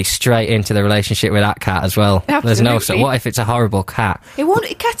you're going to be straight into the relationship with that cat as well. Absolutely. What if it's a horrible cat?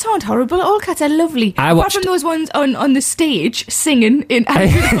 Cats aren't horrible. All cats are lovely. Apart from those ones on the stage singing in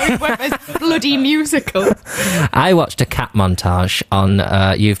Andrew Lloyd Webber's bloody musical. I watched a cat montage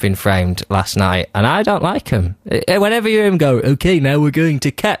on You've Been Framed last night, and I don't like him. Whenever you hear him go, okay, now we're going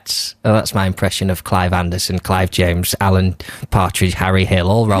to cats. Oh, that's my impression of Clive Anderson, Clive James, Alan Partridge, Harry Hill,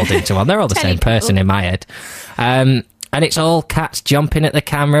 all rolled into one. They're all the same person in my head. And it's all cats jumping at the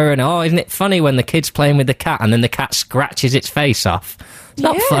camera, and isn't it funny when the kid's playing with the cat and then the cat scratches its face off? It's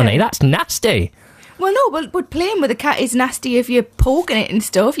not funny, that's nasty. Well, no, but playing with a cat is nasty if you're poking it and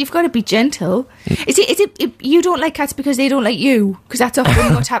stuff. You've got to be gentle. Is it you don't like cats because they don't like you? Because that's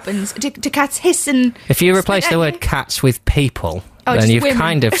often what happens. Do cats hiss and... If you replace the word cats with people, then you've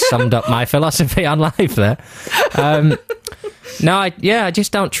kind of summed up my philosophy on life there. No, I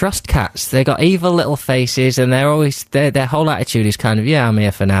just don't trust cats. They got evil little faces, and they're always their whole attitude is kind of, I'm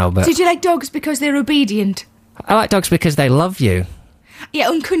here for now. But did you like dogs because they're obedient? I like dogs because they love you. Yeah,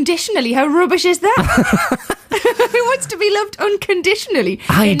 unconditionally. How rubbish is that? Who wants to be loved unconditionally?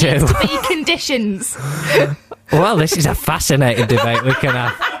 I do. Needs to be conditions. Well, this is a fascinating debate we can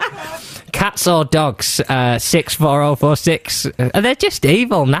have. Cats or dogs? 64046. They're just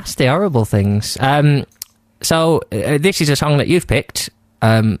evil, nasty, horrible things. So, this is a song that you've picked.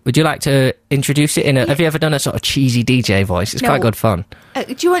 Would you like to introduce it have you ever done a sort of cheesy DJ voice? It's quite good fun.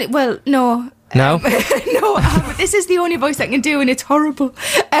 Do you want it? Well, no. No? This is the only voice I can do, and it's horrible.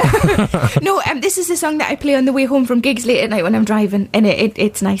 This is a song that I play on the way home from gigs late at night when I'm driving, and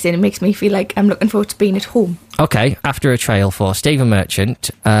it's nice, and it makes me feel like I'm looking forward to being at home. Okay, after a trail for Stephen Merchant,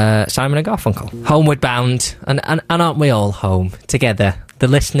 Simon and Garfunkel. Homeward bound, and aren't we all home together? The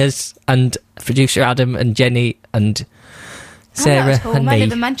listeners and producer Adam and Jenny and Sarah and me. I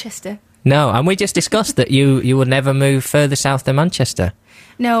live in Manchester. No, and we just discussed that you would never move further south than Manchester.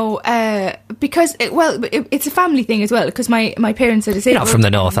 No, because it's a family thing as well. Because my parents are disabled. You're not from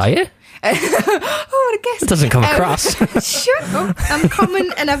the north, are you? I guess it doesn't come across. Shut up! I'm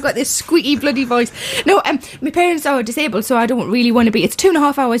common, and I've got this squeaky bloody voice. No, my parents are disabled, so I don't really want to be. It's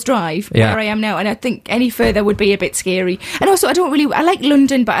 2.5 hours drive where I am now, and I think any further would be a bit scary. And also, I like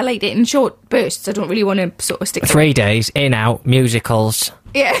London, but I like it in short bursts. I don't really want to sort of stick. 3 days in out musicals.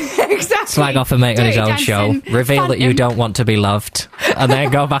 Yeah, exactly. Slag off a mate on his own show. Reveal that you don't want to be loved, and then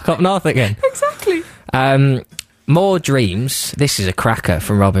go back up north again. Exactly. More dreams. This is a cracker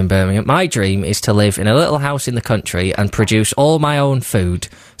from Robin Birmingham. My dream is to live in a little house in the country and produce all my own food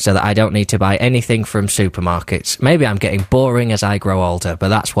so that I don't need to buy anything from supermarkets. Maybe I'm getting boring as I grow older, but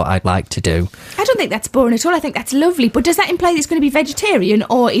that's what I'd like to do. I don't think that's boring at all. I think that's lovely. But does that imply that he's going to be vegetarian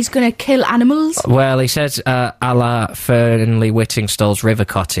or he's going to kill animals? Well, he says a la Fernley Whittingstall's River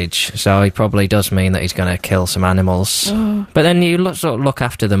Cottage, so he probably does mean that he's going to kill some animals. Oh. But then you sort of look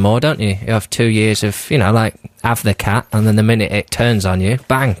after them more, don't you? You have 2 years of, have the cat, and then the minute it turns on you,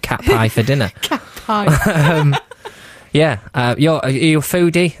 bang, cat pie for dinner. Cat pie. Yeah. Are you a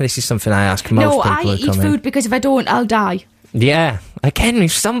foodie? This is something I ask most people who come in. No, I eat food because if I don't, I'll die. Yeah. Again,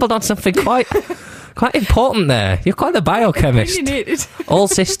 we've stumbled on something quite important there. You're quite the biochemist. All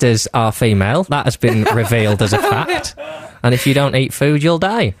sisters are female. That has been revealed as a fact. And if you don't eat food, you'll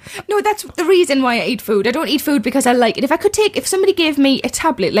die. No, that's the reason why I eat food. I don't eat food because I like it. If somebody gave me a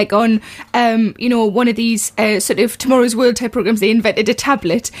tablet, like on, one of these sort of Tomorrow's World type programs, they invented a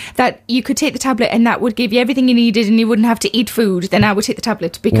tablet that you could take the tablet and that would give you everything you needed and you wouldn't have to eat food, then I would take the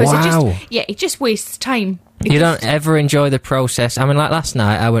tablet because it just wastes time. You don't ever enjoy the process. I mean, like last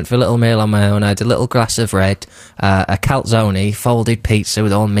night, I went for a little meal on my own. I had a little glass of red, a calzone, folded pizza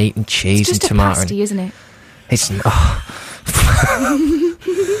with all meat and cheese and tomato. It's just a pasty, isn't it? It's...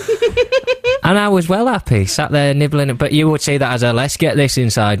 And I was well happy, sat there nibbling. But you would see that as a let's get this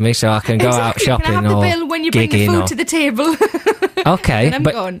inside me so I can go out shopping Can I have or the bill when you bring the food to the table? Okay, And I'm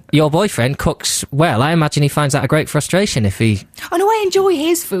but gone. your boyfriend cooks well. I imagine he finds that a great frustration if he... Oh no, I enjoy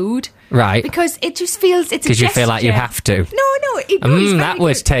his food. Right. Because it just feels it's a Because you feel like you gesture. have to. No, he's very That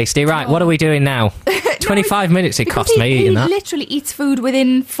was good. tasty. Right, what are we doing now? 25 minutes it Because cost me he eating that. literally eats food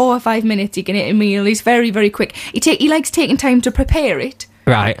within 4 or 5 minutes. He can eat a meal. He's very, very quick. He likes taking time to prepare it.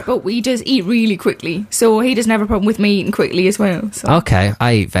 Right. But we just eat really quickly. So he doesn't have a problem with me eating quickly as well. So. Okay,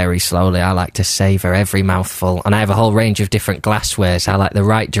 I eat very slowly. I like to savour every mouthful. And I have a whole range of different glasswares. I like the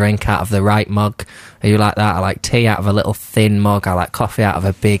right drink out of the right mug. Are you like that? I like tea out of a little thin mug. I like coffee out of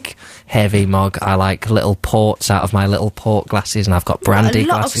a big, heavy mug. I like little ports out of my little port glasses. And I've got brandy a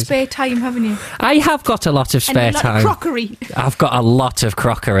lot glasses. of spare time, haven't you? I have got a lot of spare and a lot time. of crockery. I've got a lot of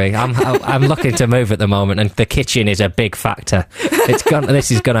crockery. I'm looking to move at the moment, and the kitchen is a big factor. This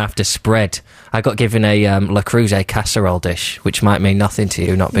is going to have to spread. I got given a Le Creuset casserole dish, which might mean nothing to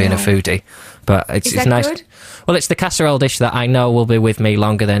you, not being a foodie, but it's that nice. good? Well, it's the casserole dish that I know will be with me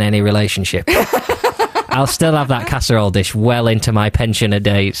longer than any relationship. I'll still have that casserole dish well into my pensioner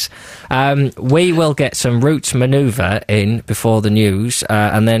days. We will get some Roots manoeuvre in before the news,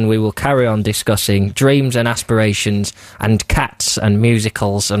 and then we will carry on discussing dreams and aspirations and cats and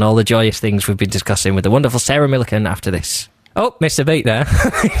musicals and all the joyous things we've been discussing with the wonderful Sarah Millican after this. Oh, missed a beat there.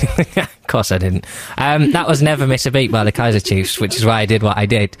 Of course I didn't. That was Never Miss a Beat by the Kaiser Chiefs, which is why I did what I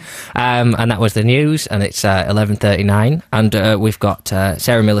did. And that was the news, and it's 11:39, and we've got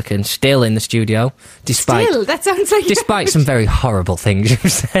Sarah Millican still in the studio, despite... Still? That sounds like... Despite some very horrible things you've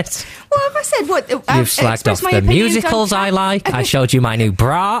said. What have I said? What? You've slagged off the musicals I like. I showed you my new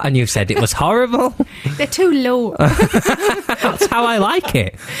bra, and you said it was horrible. They're too low. That's how I like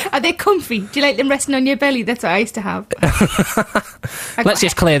it. Are they comfy? Do you like them resting on your belly? That's what I used to have. Let's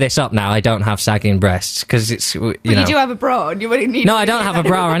just clear this up now. I don't have sagging breasts, because it's, you know... You do have a bra on. You wouldn't need... No, I don't have a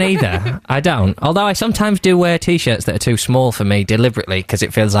bra on either. I don't. Although I sometimes do wear T-shirts that are too small for me deliberately, because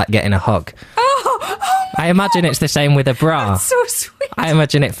it feels like getting a hug. I imagine it's the same with a bra. That's so sweet. I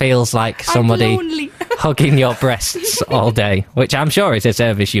imagine it feels like somebody hugging your breasts all day, which I'm sure is a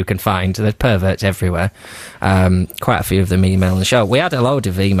service you can find. There's perverts everywhere. Quite a few of them email the show. We had a load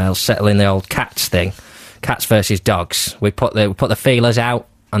of emails settling the old cats thing. Cats versus dogs. We put the feelers out,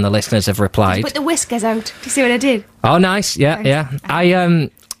 and the listeners have replied. Put the whiskers out. Do you see what I did? Oh, nice. Yeah, yeah.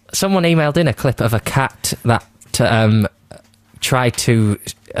 Someone emailed in a clip of a cat that tried to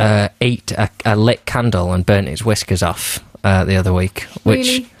eat a lit candle and burnt its whiskers off the other week. Which,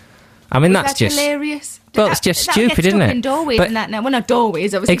 Really? I mean, Was that's that just hilarious. Well, it's just that stupid, gets isn't stuck it? in doorways But- and that now. Well, not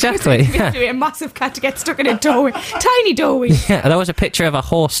doorways, obviously. Exactly, yeah. A massive cat to get stuck in a doorway. Tiny doorway. Yeah, there was a picture of a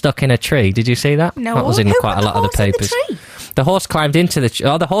horse stuck in a tree. Did you see that? No. That was in Who quite put a the lot of the horse in the papers. tree? The horse climbed into the tree.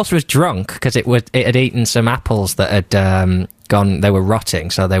 Oh, the horse was drunk because it had eaten some apples that had gone. They were rotting,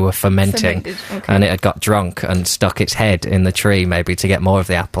 so they were fermenting, Fermented, okay. and it had got drunk and stuck its head in the tree, maybe to get more of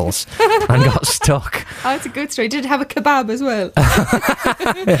the apples, and got stuck. Oh, it's a good story. Did it have a kebab as well?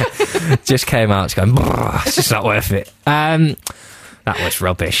 Just came out, it's going. It's just not worth it. That was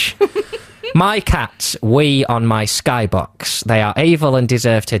rubbish. My cats wee on my skybox. They are evil and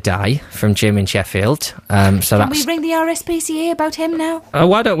deserve to die. From Jim in Sheffield. So Can that's. we ring the RSPCA about him now?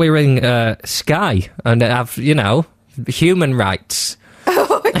 Why don't we ring Sky and have human rights?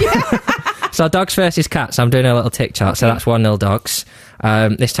 So dogs versus cats. I'm doing a little TikTok. So that's 1-0 dogs.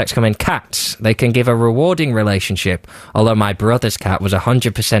 This text come in. Cats, they can give a rewarding relationship. Although my brother's cat was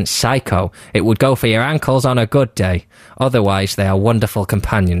 100% psycho, it would go for your ankles on a good day. Otherwise, they are wonderful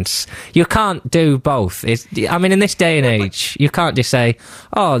companions. You can't do both. I mean, in this day and age, you can't just say,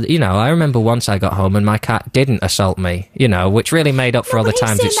 oh, I remember once I got home and my cat didn't assault me, which really made up for all the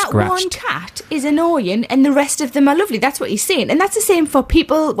times it he's saying scratched. that one cat is annoying and the rest of them are lovely. That's what he's saying. And that's the same for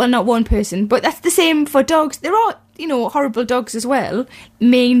people. Well, not one person, but that's the same for dogs. There are, horrible dogs as well.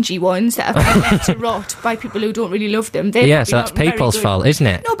 Mangy ones that have been left to rot by people who don't really love them. Yeah, so that's people's fault, isn't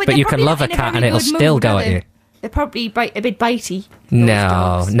it? No, but you can love a cat and it'll still go at you. They're probably a bit bitey.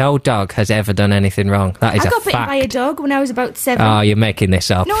 No dog has ever done anything wrong. That is I a got bitten fact. by a dog when I was about 7. Oh, you're making this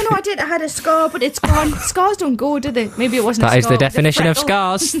up. No, I did. I had a scar, but it's gone. Scars don't go, do they? Maybe it wasn't That a is scar. the it was a definition of freckle.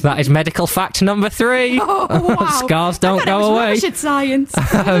 scars. That is medical fact number 3. Oh, wow. Scars I don't thought I go was away. rubbish at science.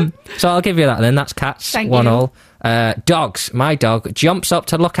 So I'll give you that then. That's cats. Thank 1-1. you. Dogs. My dog jumps up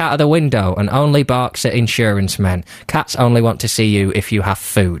to look out of the window and only barks at insurance men. Cats only want to see you if you have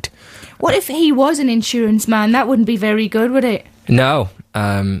food. What if he was an insurance man? That wouldn't be very good, would it? No,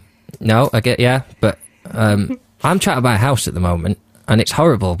 I get, yeah, but I'm trying to buy a house at the moment, and it's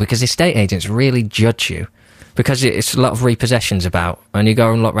horrible because estate agents really judge you. Because it's a lot of repossessions about, and you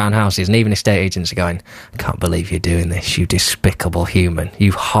go and look around houses, and even estate agents are going, I can't believe you're doing this, you despicable human,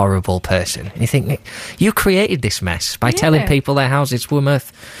 you horrible person. And you think, you created this mess by telling people their houses were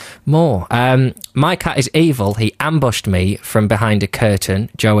worth more. My cat is evil. He ambushed me from behind a curtain,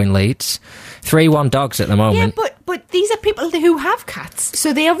 Joe in Leeds. 3-1 dogs at the moment. Yeah, but these are people who have cats,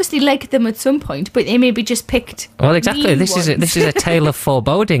 so they obviously like them at some point, but they maybe just picked. Well, exactly. This is a tale of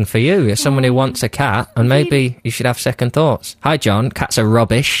foreboding for you. As someone who wants a cat, and maybe you should have second thoughts. Hi, John. Cats are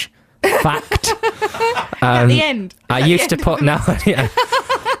rubbish. Fact. At the end. I used to put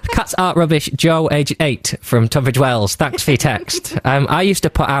Cats are rubbish. Joe, age 8, from Tunbridge Wells. Thanks for your text. I used to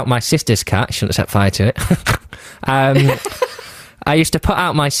put out my sister's cat. Shouldn't have set fire to it. I used to put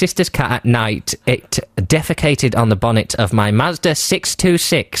out my sister's cat at night. It defecated on the bonnet of my Mazda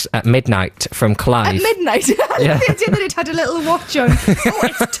 626 at midnight from Clive. At midnight? Yeah. The idea that it had a little watch on. Oh,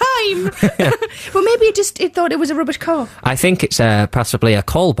 it's time! Yeah. Well, maybe it thought it was a rubbish car. I think it's possibly a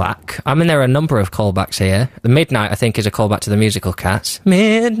callback. I mean, there are a number of callbacks here. The midnight, I think, is a callback to the musical Cats.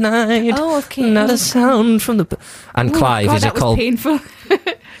 Midnight. Oh, okay. Not a sound from the... And Clive God, is a that was call... painful.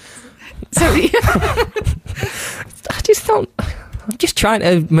 Sorry. I just thought... I'm just trying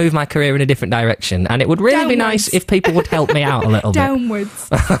to move my career in a different direction, and it would really be nice if people would help me out a little bit. Downwards.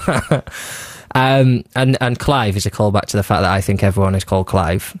 And Clive is a callback to the fact that I think everyone is called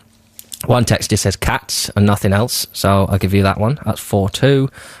Clive. One text just says cats and nothing else, so I'll give you that one. That's 4-2.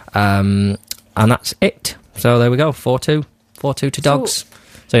 And that's it. So there we go, 4-2. 4-2 to dogs.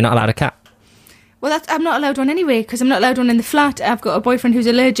 So you're not allowed a cat. Well, I'm not allowed one anyway, because I'm not allowed one in the flat. I've got a boriend who's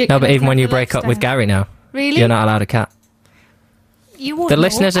allergic. No, but even when you break up with Gary now, really, you're not allowed a cat. You won't The know.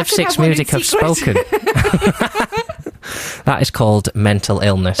 listeners of Six Music have spoken. That is called mental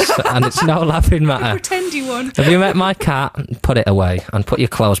illness, and it's no laughing matter. Pretendy one. Have you met my cat? Put it away and put your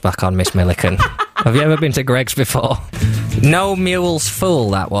clothes back on, Miss Millican. Have you ever been to Greg's before? No Mule's Fool,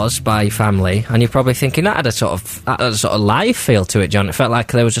 that was, by Family. And you're probably thinking that had a sort of live feel to it, John. It felt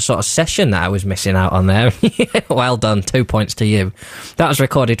like there was a sort of session that I was missing out on there. Well done, 2 points to you. That was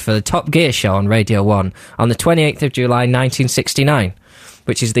recorded for the Top Gear show on Radio 1 on the 28th of July 1969,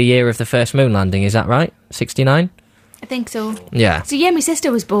 which is the year of the first moon landing, is that right? 69? I think so. Yeah. So, yeah, my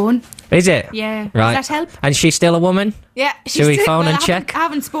sister was born. Is it? Yeah. Right. Does that help? And she's still a woman? Yeah. Should we phone and check? I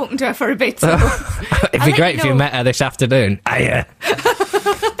haven't spoken to her for a bit, so... It'd be great if you met her this afternoon. My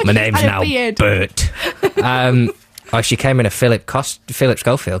name's now Bert. She came in a Philip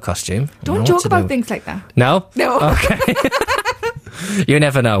Schofield costume. Don't joke about things like that. No? No. Okay. You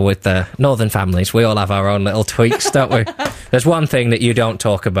never know with the northern families. We all have our own little tweaks, don't we? There's one thing that you don't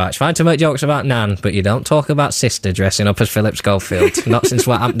talk about. It's fine to make jokes about Nan, but you don't talk about sister dressing up as Philip Schofield. Not since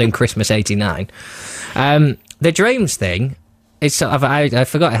what happened in Christmas '89. The dreams thing, it's sort of, I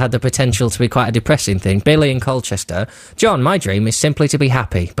forgot it had the potential to be quite a depressing thing. Billy in Colchester. John, my dream is simply to be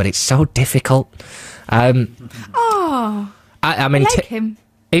happy, but it's so difficult. I mean, I like him.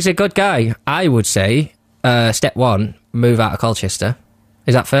 He's a good guy. I would say, step one, move out of Colchester.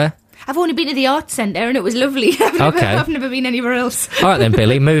 Is that fair? I've only been to the Arts Centre and it was lovely. I've never been anywhere else. All right then,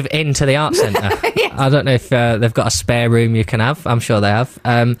 Billy, move into the Arts Centre. Yes. I don't know if they've got a spare room you can have. I'm sure they have.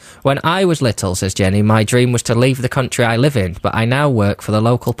 When I was little, says Jenny, my dream was to leave the country I live in, but I now work for the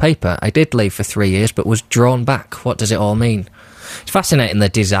local paper. I did leave for 3 years, but was drawn back. What does it all mean? It's fascinating, the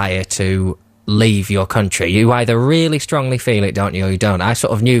desire to leave your country. You either really strongly feel it, don't you, or you don't. I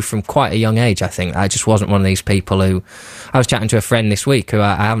sort of knew from quite a young age, I think. I just wasn't one of these people who... I was chatting to a friend this week who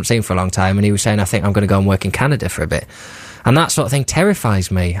I haven't seen for a long time, and he was saying, I think I'm going to go and work in Canada for a bit. And that sort of thing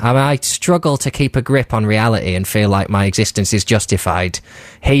terrifies me. I mean, I struggle to keep a grip on reality and feel like my existence is justified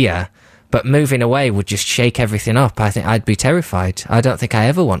here, but moving away would just shake everything up. I think I'd be terrified. I don't think I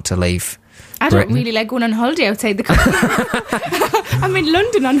ever want to leave I Britain. don't really like going on holiday outside the country. I'm in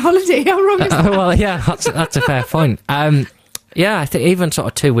London on holiday. How wrong is that? Well, yeah, that's a fair point. Yeah, I think even sort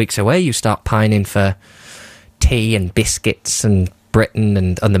of 2 weeks away, you start pining for tea and biscuits and Britain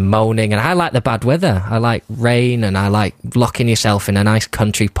and the moaning. And I like the bad weather. I like rain, and I like locking yourself in a nice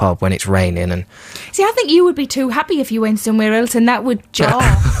country pub when it's raining. And see, I think you would be too happy if you went somewhere else, and that would jar.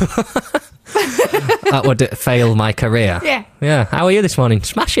 That would fail my career. Yeah. How are you this morning?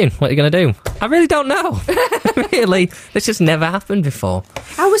 Smashing. What are you going to do? I really don't know. Really, this has never happened before.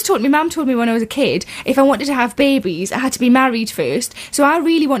 My mum told me when I was a kid, if I wanted to have babies, I had to be married first. So I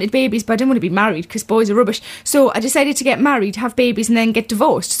really wanted babies, but I didn't want to be married because boys are rubbish. So I decided to get married, have babies, and then get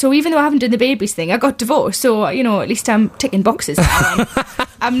divorced. So even though I haven't done the babies thing, I got divorced. So, you know, at least I'm ticking boxes now.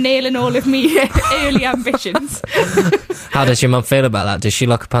 I'm nailing all of me early ambitions. How does your mum feel about that? Does she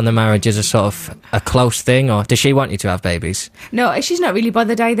look upon the marriage as a sort of a close thing, or does she want you to have babies? No, she's not really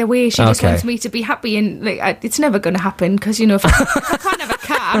bothered either way. She just wants me to be happy, and it's never going to happen because if I can't have a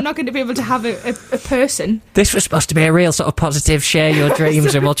cat, I'm not going to be able to have a person. This was supposed to be a real sort of positive, share your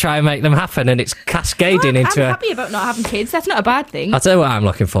dreams and we'll try and make them happen, and it's cascading into I'm happy about not having kids. That's not a bad thing. I'll tell you what I'm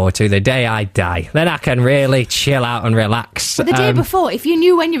looking forward to, the day I die. Then I can really chill out and relax. But the day before, if you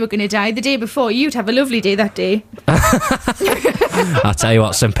knew when you were going to die, the day before, you'd have a lovely day that day. I'll tell you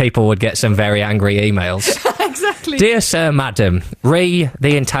what, some people would get some very angry emails. Exactly. Dear Sir, Madam, the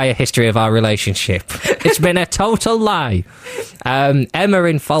entire history of our relationship. It's been a total lie. Emma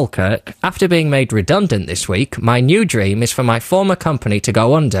in Falkirk, after being made redundant this week, my new dream is for my former company to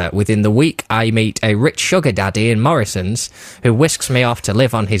go under. Within the week, I meet a rich sugar daddy in Morrison's who whisks me off to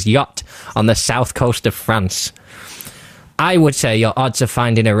live on his yacht on the south coast of France. I would say your odds of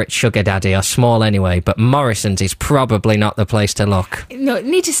finding a rich sugar daddy are small anyway, but Morrison's is probably not the place to look. No,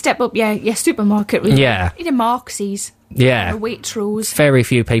 need to step up your supermarket. Really. Yeah. Need a Marxies. Yeah. A Waitrose. Very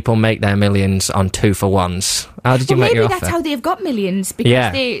few people make their millions on 2-for-1s. How did you make your offer? Maybe that's how they've got millions,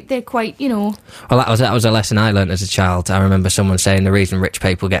 because they're quite, Well, that was a lesson I learnt as a child. I remember someone saying the reason rich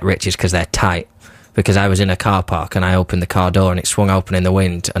people get rich is because they're tight. Because I was in a car park and I opened the car door and it swung open in the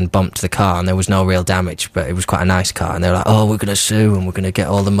wind and bumped the car, and there was no real damage, but it was quite a nice car. And they were like, oh, we're going to sue and we're going to get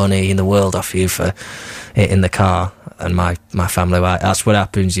all the money in the world off you for it in the car. And my family were like, that's what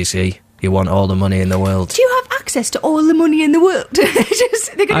happens, you see. You want all the money in the world. Do you have access to all the money in the world? They're going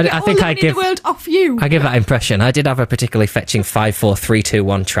to get all the money in the world off you. I give that impression. I did have a particularly fetching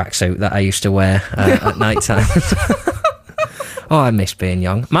 5-4-3-2-1 tracksuit that I used to wear at night time. Oh, I miss being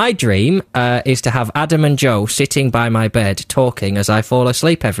young. My dream is to have Adam and Joe sitting by my bed talking as I fall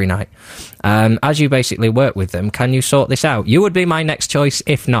asleep every night. As you basically work with them, can you sort this out? You would be my next choice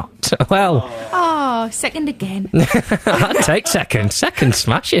if not. Well... Oh, second again. I'd take second. Second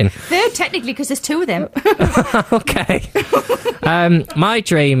smashing. Third, technically, because there's two of them. Okay. My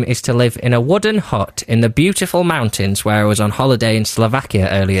dream is to live in a wooden hut in the beautiful mountains where I was on holiday in Slovakia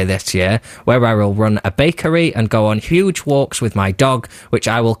earlier this year, where I will run a bakery and go on huge walks with my dog, which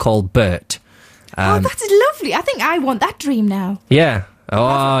I will call Bert. That's lovely. I think I want that dream now. Yeah.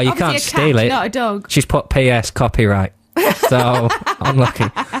 Oh, you can't steal it. Not a dog. She's put PS copyright. So, unlucky.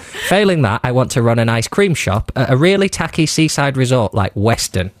 Failing that, I want to run an ice cream shop at a really tacky seaside resort like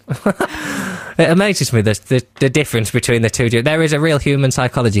Weston. It amazes me the difference between the two. There is a real human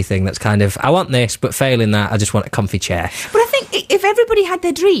psychology thing that's kind of, I want this, but failing that, I just want a comfy chair. But I think if everybody had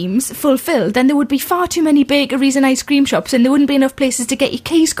their dreams fulfilled, then there would be far too many bakeries and ice cream shops, and there wouldn't be enough places to get your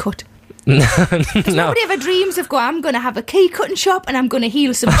keys cut. No. Nobody ever dreams of I'm going to have a key cutting shop and I'm going to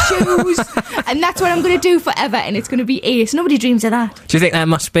heal some shoes and that's what I'm going to do forever and it's going to be ace. Nobody dreams of that. Do you think there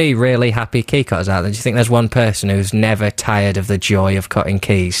must be really happy key cutters out there? Do you think there's one person who's never tired of the joy of cutting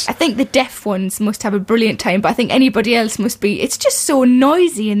keys? I think the deaf ones must have a brilliant time, but I think anybody else must be. It's just so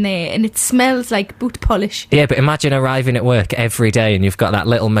noisy in there and it smells like boot polish. Yeah, but imagine arriving at work every day and you've got that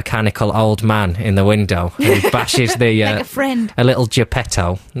little mechanical old man in the window who bashes the... like a friend. A little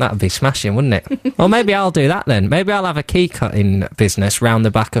Geppetto. That would be smashing, wouldn't it? Well, maybe I'll do that then. Maybe I'll have a key cutting business round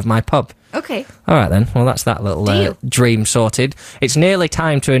the back of my pub. Okay. All right then. Well, that's that little dream sorted. It's nearly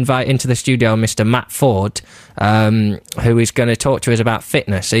time to invite into the studio Mr. Matt Ford, who is going to talk to us about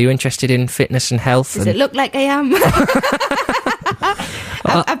fitness. Are you interested in fitness and health? Does it look like I am?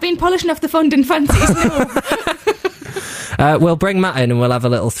 I've been polishing off the fondant fancies now. We'll bring Matt in and we'll have a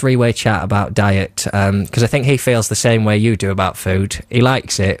little three-way chat about diet, because I think he feels the same way you do about food. He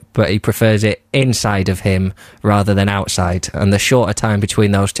likes it, but he prefers it inside of him rather than outside, and the shorter time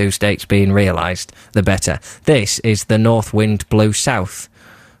between those two states being realised, the better. This is the North Wind Blew South,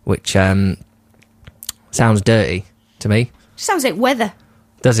 which sounds dirty to me. Sounds like weather.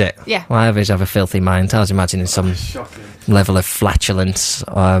 Does it? Yeah. Well, I always have a filthy mind. I was imagining some level of flatulence.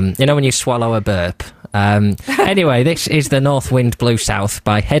 You know when you swallow a burp? Anyway, this is The North Wind Blew South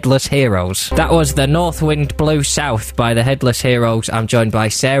by Headless Heroes. That was The North Wind Blew South by the Headless Heroes. I'm joined by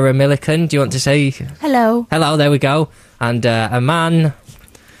Sarah Millican. Do you want to say... Hello. Hello, there we go. And a man...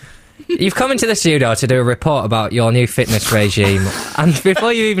 You've come into the studio to do a report about your new fitness regime, and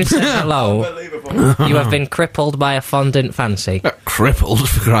before you even said hello, you have been crippled by a fondant fancy. Crippled,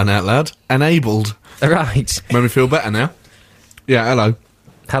 for crying out loud. Enabled. Right. Made me feel better now. Yeah, hello.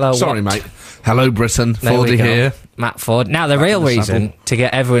 Hello. Sorry, mate. Hello, Britain. Fordy here. Matt Ford. Now, the real reason to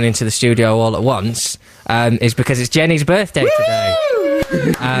get everyone into the studio all at once is because it's Jenny's birthday today.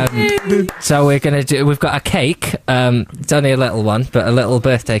 So we're going to do... We've got a cake. It's only a little one, but a little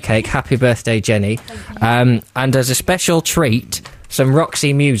birthday cake. Happy birthday, Jenny. And as a special treat, some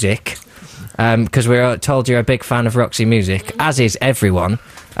Roxy music, because we're told you're a big fan of Roxy music, as is everyone.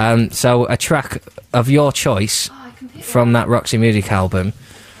 So a track of your choice from that Roxy Music album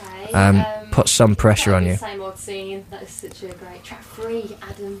put some pressure on you. Same Old Scene. That is such a great track 3,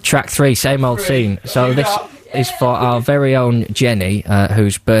 Adam. Track 3, Same Old Scene. So this is for our very own Jenny,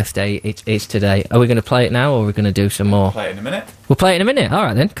 whose birthday it is today. Are we going to play it now, or are we going to do some more? Play it in a minute. We'll play it in a minute. All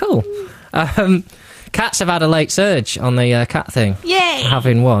right then, cool. Cats have had a late surge on the cat thing. Yay!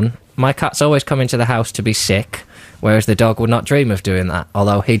 Having won. My cat's always come into the house to be sick, whereas the dog would not dream of doing that,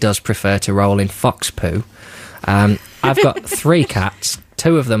 although he does prefer to roll in fox poo. I've got 3 cats.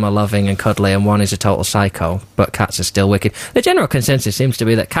 2 of them are loving and cuddly, and 1 is a total psycho, but cats are still wicked. The general consensus seems to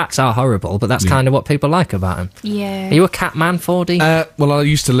be that cats are horrible, but that's kind of what people like about them. Yeah. Are you a cat man, Fordy? Well, I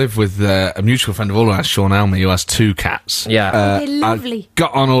used to live with a mutual friend of all of ours, Sean Elmy, who has 2 cats. Yeah. They're lovely. I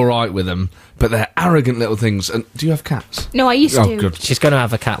got on all right with them, but they're arrogant little things. And do you have cats? No, I used to. Oh, good. She's going to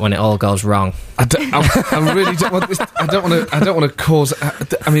have a cat when it all goes wrong. I really don't want this. I don't want to cause.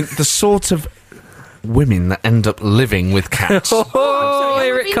 I mean, the sort of women that end up living with cats.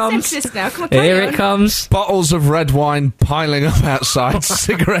 Here it comes. Now. Come on, Here it comes. Bottles of red wine piling up outside,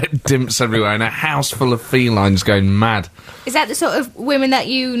 cigarette dimps everywhere, and a house full of felines going mad. Is that the sort of women that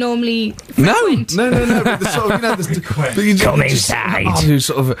you normally No. frequent? But the sort of, Come inside. who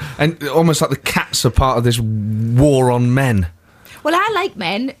sort of, and almost like the cats are part of this war on men. Well, I like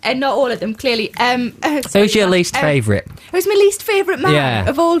men, and not all of them, clearly. Who's your least favourite? Who's my least favourite man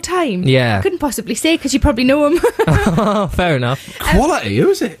of all time? Yeah. Couldn't possibly say, because you probably know him. Oh, fair enough. Quality,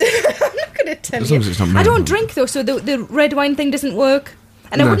 who is it? I'm not going to tell As you. long as it's not me. I don't drink, though, so the red wine thing doesn't work.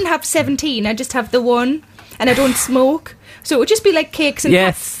 And I No. wouldn't have 17, I just have the 1, and I don't smoke. So it would just be like cakes and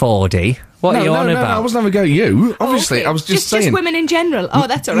Yeah, 40. What are you on about? I wasn't having a go at you. Obviously, Okay. I was just saying. Just women in general. Oh,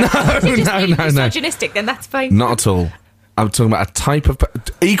 that's all right. No, If you're just no, being no, no. misogynistic, then that's fine. Not at all. I'm talking about a type of...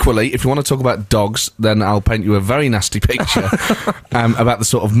 Equally, if you want to talk about dogs, then I'll paint you a very nasty picture about the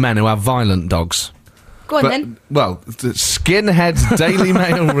sort of men who have violent dogs. Go on, then. Well, the skinheads, Daily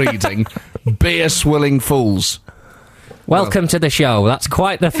Mail reading, beer-swilling fools. Welcome to the show. That's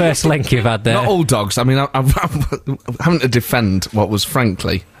quite the first link you've had there. Not all dogs. I mean, I'm having to defend what was,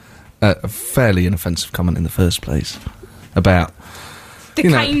 frankly, a fairly inoffensive comment in the first place about... The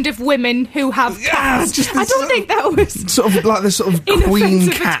kind of women who have cats. I don't think that was... Sort of like the sort of queen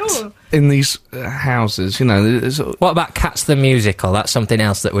inoffensive cat at all. in these houses, you know. What about Cats the Musical? That's something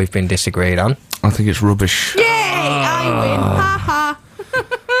else that we've been disagreed on. I think it's rubbish. Yay! I win. Ha ha.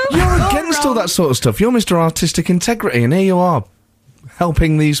 You're against all that sort of stuff. You're Mr. Artistic Integrity, and here you are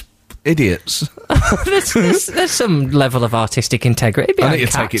helping these idiots. there's some level of artistic integrity I behind need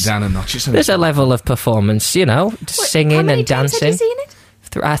to Cats. take it down a notch. It's There's a level of performance, you know, singing How many and times dancing. have you seen it?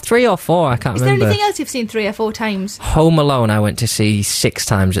 3 or 4, I can't Is there remember. anything else you've seen 3 or 4 times? Home Alone I went to see 6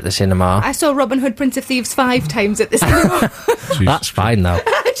 times at the cinema. I saw Robin Hood, Prince of Thieves 5 times at the cinema. That's fine, though.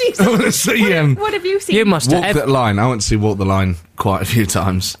 Jesus. I want to see What have you seen? You must Walk have... That Line. I went to see Walk the Line quite a few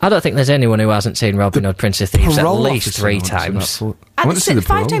times. I don't think there's anyone who hasn't seen Robin Hood, Prince of Thieves at Parole least officer, 3 I went to see that times. for- At I went the to see the 5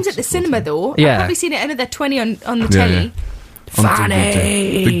 Parole times at the officer cinema, though. Yeah. I've probably seen it another 20 on the Yeah, telly. yeah.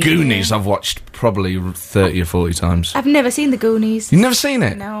 Funny. The Goonies I've watched probably 30 or 40 times. I've never seen the Goonies. You've never seen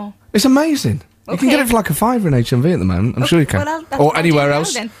it? No. It's amazing. You can Okay. get it for like a £5 in HMV at the moment. I'm sure you can. well, or I'll anywhere do it now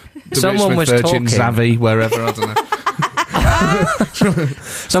else. then. Someone was Virgin, talking. Zavvi, wherever, I don't know.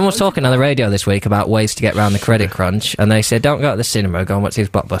 Someone was talking on the radio this week about ways to get around the credit crunch, and they said, don't go to the cinema, go and watch these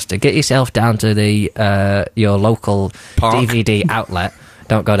blockbuster. Get yourself down to the your local Park. DVD outlet.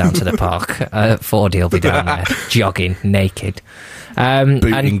 Don't go down to the park. 4D will be down there, jogging, naked.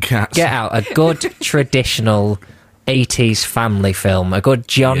 Booting and cats. Get out a good traditional 80s family film, a good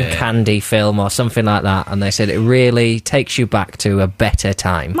John Candy film or something like that, and they said it really takes you back to a better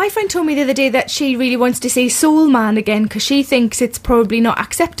time. My friend told me the other day that she really wants to see Soul Man again because she thinks it's probably not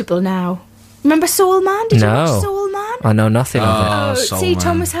acceptable now. Remember Soul Man? Did you No. watch Soul Man? I know nothing of Oh, Soul see, Man.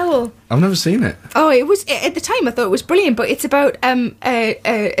 Thomas Howell. I've never seen it. Oh, it was at the time. I thought it was brilliant, but it's about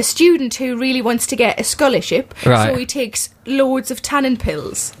a student who really wants to get a scholarship, Right. so he takes loads of tannin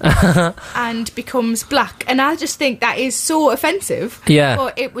pills and becomes black. And I just think that is so offensive. Yeah.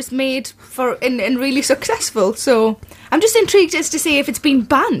 But it was made for and really successful. So I'm just intrigued as to see if it's been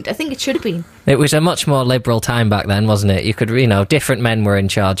banned. I think it should have been. it. It was a much more liberal time back then, wasn't it? You could, you know, different men were in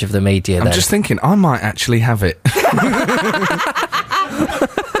charge of the media I'm then. just thinking, I might actually have it.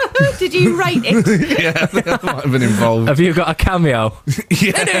 Did you write it? Yeah, I think I might have been involved. Have you got a cameo?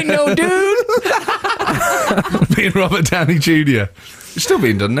 Yeah. Ain't no dude. Being Robert Downey Jr. It's still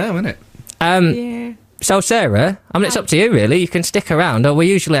being done now, isn't it? Yeah. So, Sarah, I mean, it's up to you, really. You can stick around, or we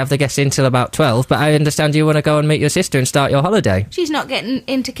usually have the guests in till about 12, but I understand you want to go and meet your sister and start your holiday. She's not getting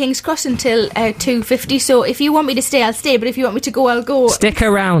into King's Cross until 2:50, so if you want me to stay, I'll stay, but if you want me to go, I'll go. Stick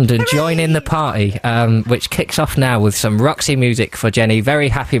around and join in the party, which kicks off now with some Roxy music for Jenny. Very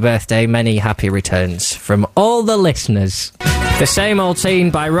happy birthday, many happy returns from all the listeners. The same old scene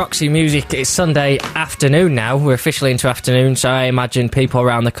by Roxy Music. It's Sunday afternoon now. We're officially into afternoon, so I imagine people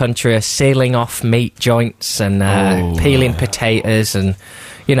around the country are sealing off meat joints and peeling potatoes and,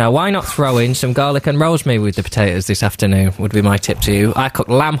 you know, why not throw in some garlic and rosemary with the potatoes this afternoon, would be my tip to you. I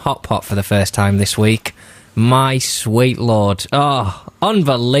cooked lamb hot pot for the first time this week. My sweet lord. Oh,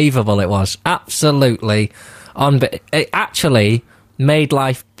 unbelievable it was. Absolutely. It actually made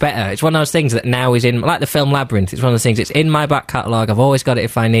life better. It's one of those things that now is in, like the film Labyrinth, it's one of those things, it's in my back catalogue, I've always got it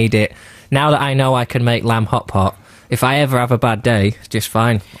if I need it. Now that I know I can make lamb hot pot, if I ever have a bad day, it's just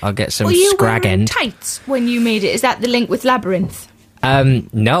fine. I'll get some scrag end. Were you wearing tights when you made it? Is that the link with Labyrinth?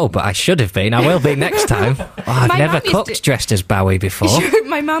 No, but I should have been. I will be next time. Oh, I've never cooked dressed as Bowie before.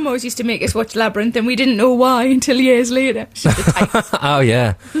 My mum always used to make us watch Labyrinth, and we didn't know why until years later. Oh,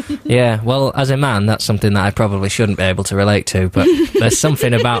 yeah. Yeah, well, as a man, that's something that I probably shouldn't be able to relate to, but there's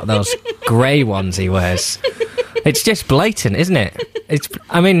something about those grey ones he wears. It's just blatant, isn't it?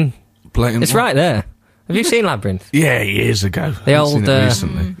 Blatant. It's right there. Have you seen Labyrinth? Yeah, years ago. The old...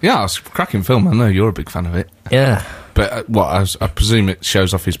 recently. Yeah, it's a cracking film. I know you're a big fan of it. Yeah. But, I presume it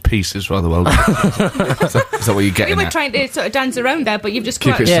shows off his pieces rather well. Is that what you're getting We were at? trying to sort of dance around that, but you've just...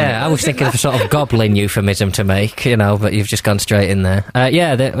 Yeah, I was thinking of a sort of goblin euphemism to make, you know, but you've just gone straight in there.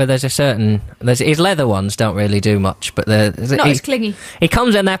 There's a certain... his leather ones don't really do much, but not as clingy. He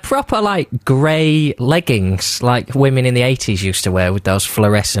comes in, they're proper, like, grey leggings, like women in the 80s used to wear with those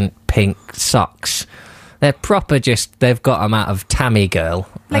fluorescent pink socks. They're proper they've got them out of Tammy Girl.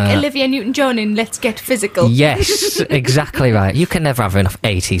 Like Olivia Newton-John in Let's Get Physical. Yes, exactly right. You can never have enough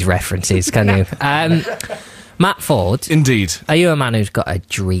 80s references, can you? Matt Ford. Indeed. Are you a man who's got a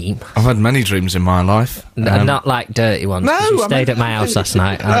dream? I've had many dreams in my life. Not like dirty ones. No, you stayed at my house last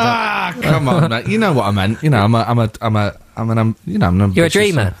night. Come on, mate. You know what I meant. You know, I'm an You're a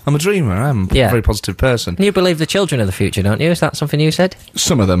dreamer. I'm a dreamer. I'm a very positive person. You believe the children of the future, don't you? Is that something you said?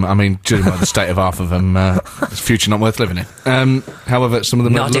 Some of them. I mean, judging by the state of half of them, it's a future not worth living in. However, some of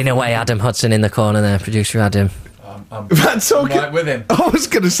them... Nodding away, Adam Hudson in the corner there, producer Adam. I'm right with him. I was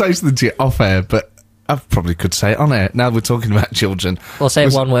going to say something to you off air, but I probably could say it on air. Now we're talking about children. We'll say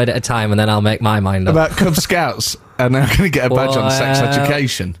it one word at a time and then I'll make my mind up. About Cub Scouts, and they're going to get a badge on sex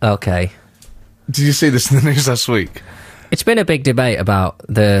education. Okay. Did you see this in the news last week? It's been a big debate about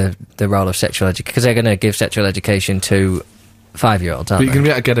the role of sexual education, because they're going to give sexual education to 5-year-olds, aren't But you're going to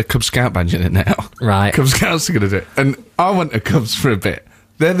they? be able to get a Cub Scout badge in it now. Right. Cub Scouts are going to do it. And I went to Cubs for a bit.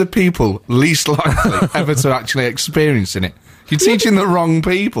 They're the people least likely ever to actually experiencing it. You're teaching the wrong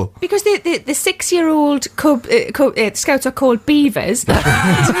people. Because the 6-year-old Scouts are called beavers. the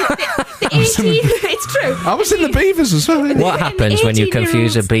 18... It's true. I was in the beavers as well. What happens when you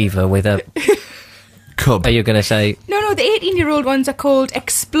confuse a beaver with a... Cub. Are you going to say... No, the 18-year-old ones are called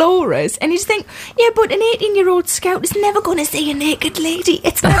explorers. And you just think, yeah, but an 18-year-old scout is never going to see a naked lady.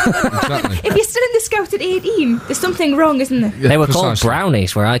 It's never going to happen. If you're still in the Scout at 18, there's something wrong, isn't there? Yeah, they were called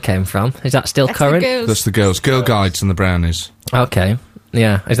brownies where I came from. Is that still current? That's the girls. Girl Guides and the brownies. Okay.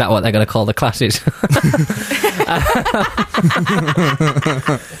 Yeah. Is that what they're going to call the classes?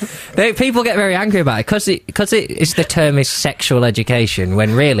 People get very angry about it because the term is sexual education,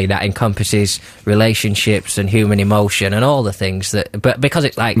 when really that encompasses relationships and human emotion and all the things that. But because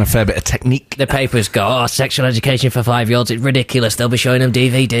it's like and a fair bit of technique, the papers go, "Oh, sexual education for 5-year-olds, it's ridiculous. They'll be showing them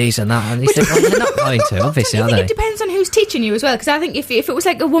DVDs and that." And you think, well, they're not going to, obviously, are they? It depends on who's teaching you as well. Because I think if it was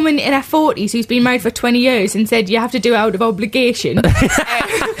like a woman in her 40s who's been married for 20 years and said you have to do it out of obligation,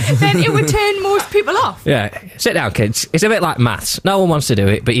 then it would turn most people off. Yeah, sit down, kids. It's a bit like maths. No one wants to do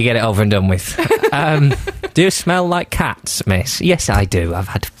it, but you get it over and done with. Do you smell like cats, miss? Yes, I do. I've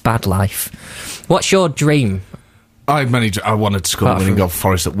had a bad life. What's your dream? I wanted to score winning goal for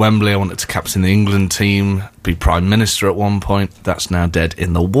Forest at Wembley. I wanted to captain the England team, be Prime Minister at one point. That's now dead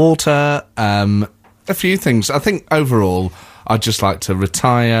in the water. A few things. I think overall, I'd just like to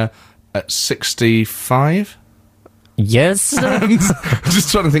retire at 65. Yes. I'm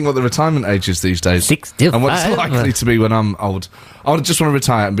just trying to think what the retirement age is these days. 65. And what's likely to be when I'm old. I would just want to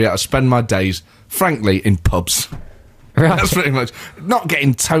retire and be able to spend my days, frankly, in pubs. Right. That's pretty much. Not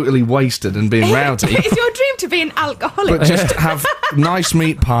getting totally wasted and being rowdy. Is your dream to be an alcoholic? But just have nice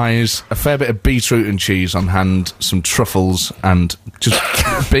meat pies, a fair bit of beetroot and cheese on hand, some truffles, and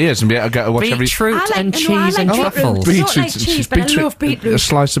just beers, and be able to go to watch beetroot and cheese and truffles. I don't like cheese, but I love beetroot. A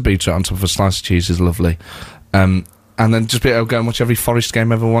slice of beetroot on top of a slice of cheese is lovely. And then just be able to go and watch every Forest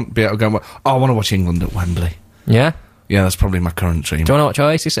game I ever want. Be able to go and watch... I want to watch England at Wembley. Yeah? Yeah, that's probably my current dream. Do you want to watch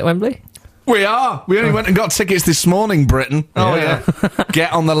Oasis at Wembley? We are. We only went and got tickets this morning, Britain. Oh, yeah.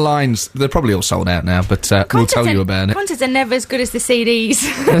 Get on the lines. They're probably all sold out now, but we'll tell you about it. Concerts are never as good as the CDs.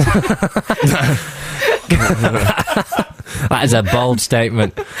 That is a bold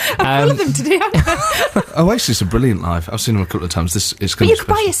statement. I'm full of them today. Oasis are brilliant live. I've seen them a couple of times. But you could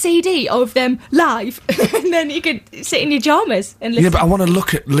buy a CD of them live, and then you could sit in your pyjamas and listen. Yeah, but I want to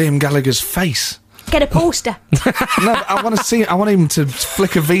look at Liam Gallagher's face. Get a poster. No, but I want to see. I want him to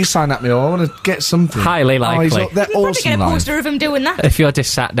flick a V sign at me, or I want to get something. Highly likely. They're You'd awesome. probably get a poster of him doing that. If you're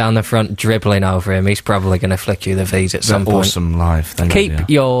just sat down the front dribbling over him, he's probably going to flick you the V's at some point. Awesome live. Keep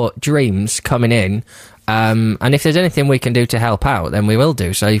your dreams coming in. And if there's anything we can do to help out, then we will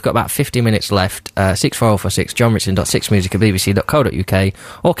do. So you've got about 50 minutes left. 64046 johnrichardson.6music@bbc.co.uk,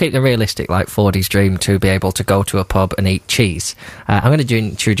 or keep them realistic, like Fordy's dream to be able to go to a pub and eat cheese. I'm going to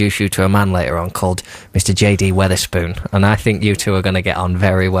introduce you to a man later on called Mr. J.D. Weatherspoon, and I think you two are going to get on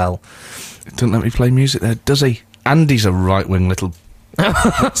very well. Don't let me play music there, does he? Andy's a right-wing little...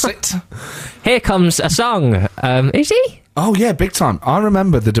 That's it. Here comes a song. Is he? Oh, yeah, big time. I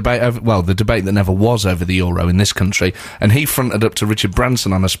remember the debate the debate that never was over the Euro in this country, and he fronted up to Richard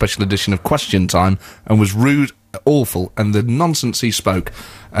Branson on a special edition of Question Time and was rude, awful, and the nonsense he spoke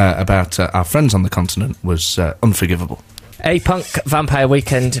about our friends on the continent was unforgivable. A Punk Vampire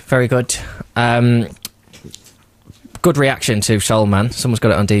Weekend, very good. Good reaction to Soul Man. Someone's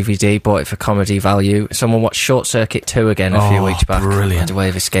got it on DVD, bought it for comedy value. Someone watched Short Circuit 2 again a few weeks back. Brilliant. As a way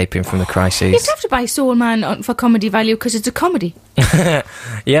of escaping from the crises. You'd have to buy Soul Man for comedy value because it's a comedy.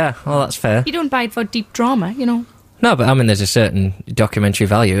 Yeah, well, that's fair. You don't buy it for deep drama, you know. No, but I mean, there's a certain documentary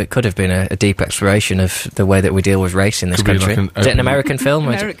value. It could have been a deep exploration of the way that we deal with race in this country. Like is it an American film?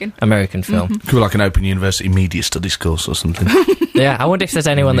 American film. Mm-hmm. Could be like an Open University Media Studies course or something. Yeah, I wonder if there's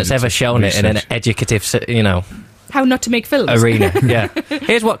anyone that's ever shown it in an educative, how not to make films. Arena, yeah.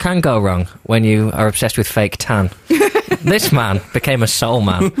 Here's what can go wrong when you are obsessed with fake tan. This man became a soul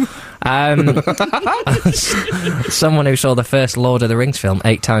man. Someone who saw the first Lord of the Rings film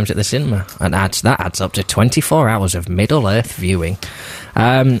 8 times at the cinema, and that adds up to 24 hours of Middle-earth viewing.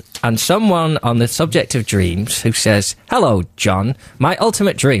 And someone on the subject of dreams who says, "Hello, John. My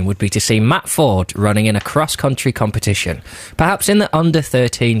ultimate dream would be to see Matt Ford running in a cross-country competition, perhaps in the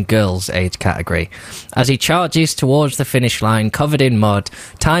under-13 girls age category. As he charges towards the finish line covered in mud,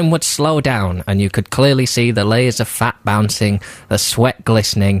 time would slow down and you could clearly see the layers of fat bouncing, the sweat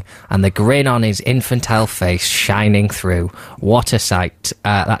glistening, and the grin on his infantile face shining through. What a sight."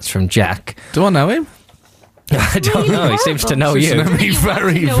 That's from Jack. Do I know him? I don't know. He seems to know you. Know me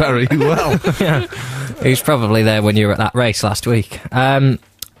very, very well. Yeah. He was probably there when you were at that race last week. The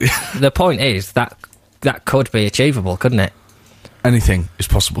point is that could be achievable, couldn't it? Anything is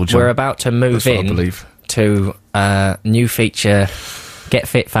possible, John. We're about to move in to new feature, Get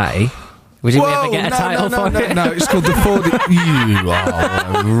Fit Fatty. Would we ever get a title for it? No, it's called the 4D... You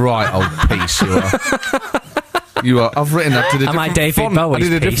are a right old piece, you are. You are. I've written that. Am I David Bowie's I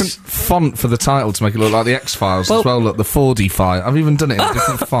did a different font for the title to make it look like the X-Files as well. Look, the 4D file. I've even done it in a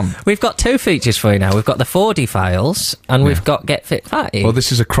different font. We've got 2 features for you now. We've got the 4D files and we've got Get Fit Fatty. Well,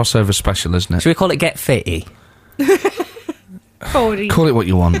 this is a crossover special, isn't it? Should we call it Get Fitty? 4D. Call it what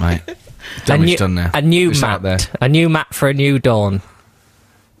you want, mate. Damage done now. A new it's Matt. out there. A new Matt for a new Dawn.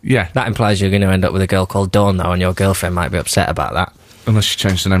 Yeah. That implies you're going to end up with a girl called Dawn, though, and your girlfriend might be upset about that. Unless you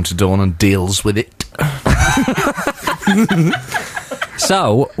change the name to Dawn and deals with it.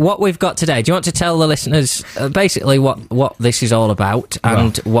 So, what we've got today, do you want to tell the listeners basically what this is all about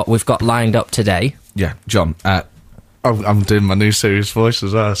and what we've got lined up today? Yeah, John, I'm doing my new series voice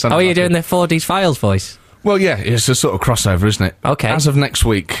as well. Oh, you're doing the 4D Files voice? Well, yeah, it's a sort of crossover, isn't it? Okay. As of next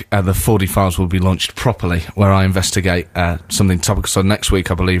week, the 4D Files will be launched properly, where I investigate something topical. So next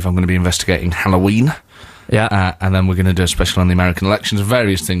week, I believe, I'm going to be investigating Halloween. Yeah. And then we're going to do a special on the American elections,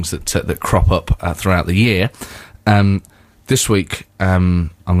 various things that crop up throughout the year. This week, I'm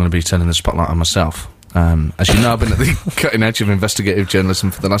going to be turning the spotlight on myself. As you know, I've been at the cutting edge of investigative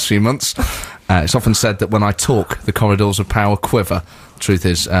journalism for the last few months. It's often said that when I talk, the corridors of power quiver. The truth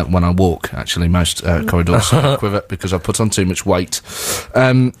is, when I walk, actually, most corridors quiver because I've put on too much weight.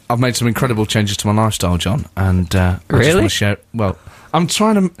 I've made some incredible changes to my lifestyle, John, and I just want to share. Well, I'm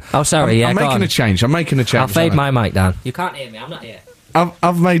trying to... Oh, sorry, I'm making a change. I'll fade my mic down. You can't hear me, I'm not here.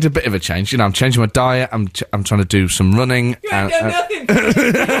 I've made a bit of a change. You know, I'm changing my diet. I'm trying to do some running. You ain't done nothing!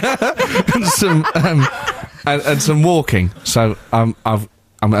 and some walking. So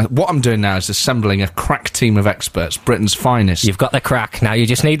what I'm doing now is assembling a crack team of experts, Britain's finest. You've got the crack, now you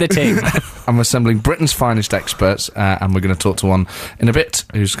just need the team. I'm assembling Britain's finest experts, and we're going to talk to one in a bit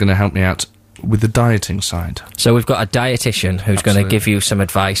who's going to help me out with the dieting side. So we've got a dietitian who's going to give you some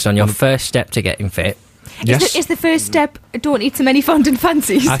advice on your first step to getting fit. Yes. Is the first step, don't eat so many fondant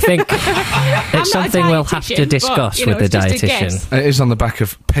fancies? I think it's something we'll have to discuss with the dietitian. It is on the back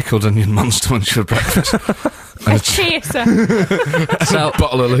of pickled onion monster munch for breakfast. A chaser. So, a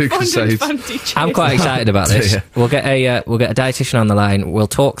bottle of Lucasade. I'm quite excited about this. We'll get a dietitian on the line. We'll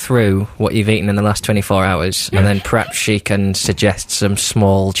talk through what you've eaten in the last 24 hours, and then perhaps she can suggest some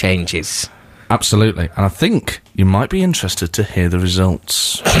small changes. Absolutely. And I think you might be interested to hear the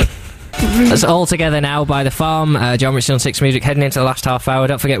results. That's all together now by The Farm. Jon Richardson, 6 Music, heading into the last half hour.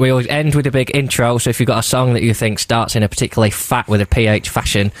 Don't forget, we always end with a big intro, so if you've got a song that you think starts in a particularly fat with a PH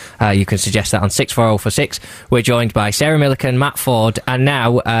fashion, you can suggest that on 64046. We're joined by Sarah Millican, Matt Ford, and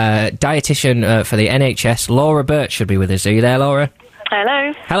now dietitian for the NHS, Laura Burt, should be with us. Are you there, Laura?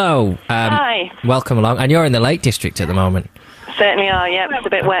 Hello. Hello. Hi. Welcome along. And you're in the Lake District at the moment. Certainly are, yeah. It's a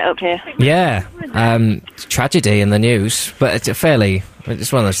bit wet up here. Yeah. Tragedy in the news, but it's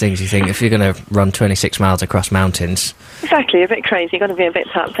it's one of those things you think, if you're going to run 26 miles across mountains... Exactly, a bit crazy. You've got to be a bit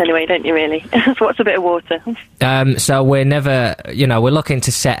tapped anyway, don't you, really? So what's a bit of water? So we're never... we're looking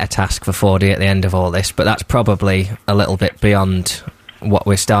to set a task for 40 at the end of all this, but that's probably a little bit beyond what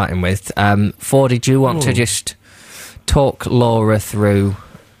we're starting with. 40, do you want to just talk Laura through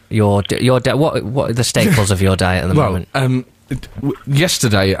your what are the staples of your diet at the moment?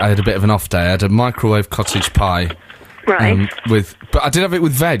 Yesterday I had a bit of an off day. I had a microwave cottage pie. Right. But I did have it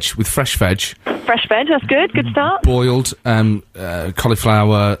with fresh veg. Fresh veg, that's good. Good start. Boiled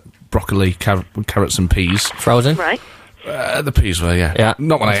cauliflower, broccoli, carrots and peas. Frozen? Right. The peas were, yeah.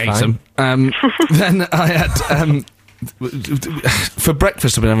 Not when I ate them. Then I had... for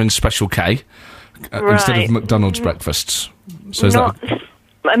breakfast I've been having Special K instead of McDonald's breakfasts. So is that...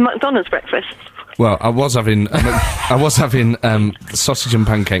 A McDonald's breakfast? Well, I was having the sausage and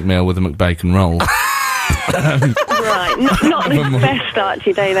pancake meal with a McBacon roll. Right, not the best start to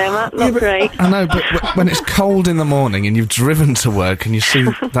your day there, Matt. Not great. I know, but when it's cold in the morning and you've driven to work and you see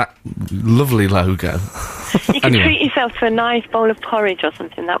that lovely logo... You could treat yourself to a nice bowl of porridge or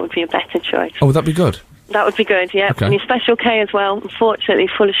something. That would be a better choice. Oh, would that be good? That would be good, yeah. Okay. And your Special K as well, unfortunately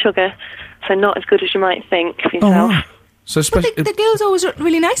full of sugar, so not as good as you might think for yourself. Oh. So the girls always look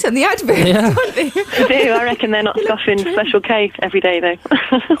really nice on the advert, don't they? They do. I reckon they're not scoffing Special K every day, though.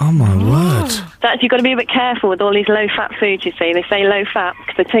 Oh, my word. You've got to be a bit careful with all these low-fat foods, you see. They say low-fat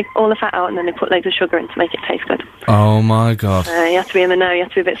because they take all the fat out and then they put loads of sugar in to make it taste good. Oh, my God. You have to be in the know. You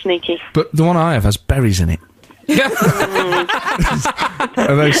have to be a bit sneaky. But the one I have has berries in it.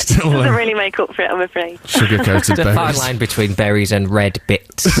 Are they still... Doesn't really make up for it, I'm afraid. Sugar-coated berries. There's a fine line between berries and red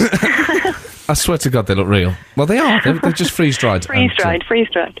bits. I swear to God, they look real. Well, they are. They're just freeze-dried. Freeze-dried.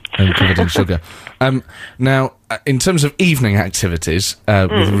 And covered in sugar. Now, in terms of evening activities,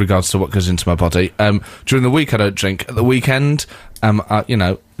 with regards to what goes into my body, during the week I don't drink. At the weekend,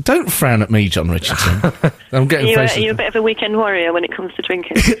 don't frown at me, Jon Richardson. I'm getting faces. Are you a bit of a weekend warrior when it comes to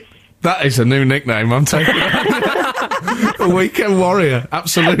drinking? That is a new nickname I'm taking. A weekend warrior,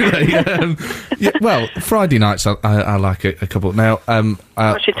 absolutely. Well, Friday nights I like a couple. Now,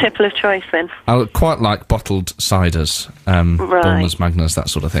 what's your tipple of choice then? I quite like bottled ciders, Bulmers, Magners, that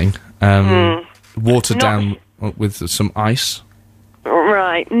sort of thing. Watered down with some ice.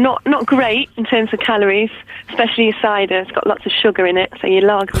 Right, not great in terms of calories, especially your cider. It's got lots of sugar in it, so your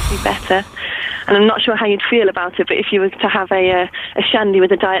lager would be better. And I'm not sure how you'd feel about it, but if you were to have a shandy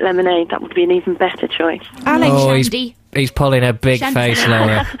with a diet lemonade, that would be an even better choice. I like shandy. He's pulling a big face,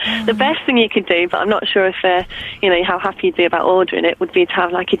 Laura. The best thing you could do, but I'm not sure if how happy you'd be about ordering it, would be to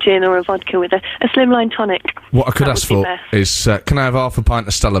have like a gin or a vodka with a slimline tonic. What I could ask for is, can I have half a pint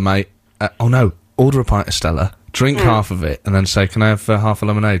of Stella, mate? Order a pint of Stella, drink half of it, and then say, can I have half a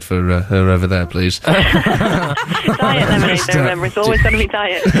lemonade for her over there, please? Diet lemonade, remember, it's always going to be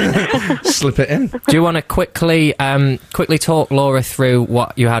diet. Slip it in. Do you want to quickly talk Laura through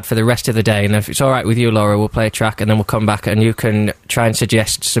what you had for the rest of the day? And if it's all right with you, Laura, we'll play a track, and then we'll come back, and you can try and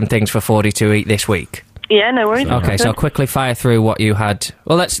suggest some things for 40 to eat this week. Yeah, no worries. Okay, so quickly fire through what you had.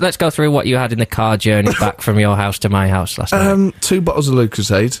 Well, let's go through what you had in the car journey back from your house to my house last night. 2 bottles of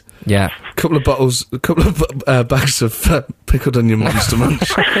Lucozade. Yeah. A couple of bags of pickled onion Monster Munch.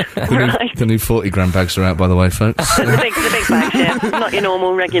 The new 40-gram bags are out, by the way, folks. the big bags, yeah. Not your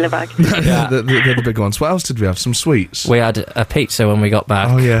normal, regular bag. Yeah. They're the big ones. What else did we have? Some sweets? We had a pizza when we got back.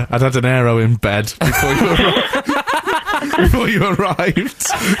 Oh, yeah. I'd had an Aero in bed before you arrived. Before you arrived.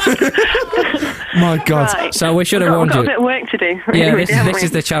 My God. Right. So we should have warned you. We've got a bit of work to do. Yeah, this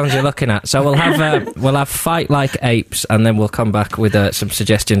is the challenge you're looking at. So we'll have Fight Like Apes, and then we'll come back with some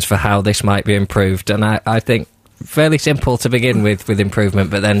suggestions for how this might be improved. And I think fairly simple to begin with improvement,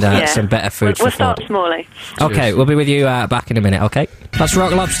 but then some better food We'll for start thought. smallly. Okay, we'll be with you back in a minute, okay? That's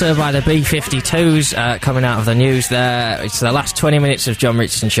Rock Lobster by the B-52s coming out of the news there. It's the last 20 minutes of Jon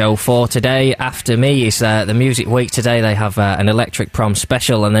Richardson Show for today. After me is the Music Week today. They have an Electric Prom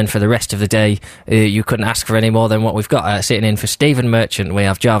special, and then for the rest of the day, you couldn't ask for any more than what we've got. Sitting in for Stephen Merchant, we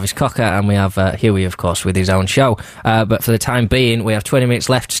have Jarvis Cocker, and we have Huey, of course, with his own show. But for the time being, we have 20 minutes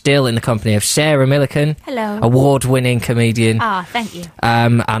left still in the company of Sarah Millican. Hello. Award-winning comedian. Ah, thank you.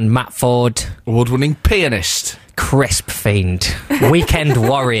 And Matt Ford. Award-winning pianist. Crisp fiend. Weekend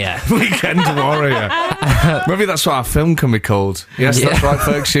warrior. Weekend warrior. Maybe that's what our film can be called. Yes, that's right,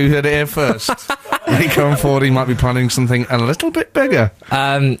 folks. You heard it here first. Going forward, he might be planning something a little bit bigger.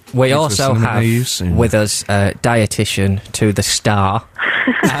 We also have with us dietitian to the star,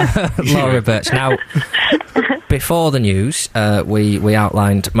 Laura Birch. Now, before the news, we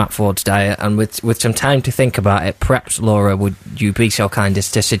outlined Matt Ford's diet, and with some time to think about it, perhaps, Laura, would you be so kind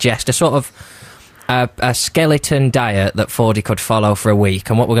as to suggest a sort of a skeleton diet that Fordy could follow for a week?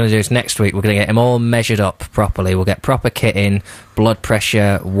 And what we're going to do is next week we're going to get him all measured up properly. We'll get proper kit in, blood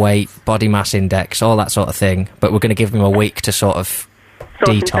pressure, weight, body mass index, all that sort of thing. But we're going to give him a week to sort of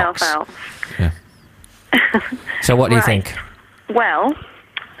detox. Himself out. Yeah. So what do you think? Well,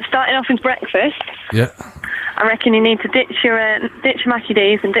 starting off with breakfast. Yeah. I reckon you need to ditch your Mackie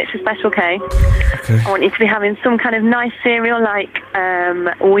D's and ditch the Special K. Okay. I want you to be having some kind of nice cereal like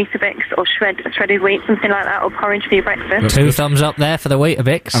Weetabix or shredded wheat, something like that, or porridge for your breakfast. 2 thumbs up there for the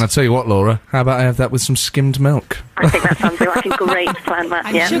Weetabix. And I tell you what, Laura, how about I have that with some skimmed milk? I think that sounds like a great plan, Matt.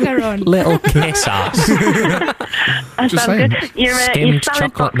 And Yeah. sugar on. Little kiss ass. That Just sounds saying. good. Your Skimmed salad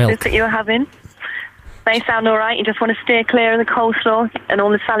chocolate boxes milk. that you were having, they sound all right. You just want to steer clear of the coleslaw and all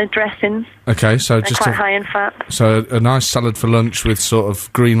the salad dressings. Okay, so They're just quite high in fat. so a nice salad for lunch with sort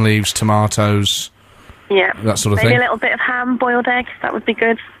of green leaves, tomatoes, Yeah. that sort of Maybe thing. a little bit of ham, boiled egg. That would be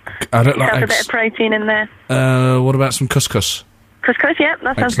good. I don't like Have a bit eggs. of protein in there. What about some couscous? Couscous, yeah,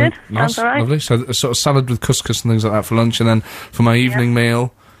 that sounds Excellent. good. Nice, Sounds all right. lovely. So a sort of salad with couscous and things like that for lunch, and then for my evening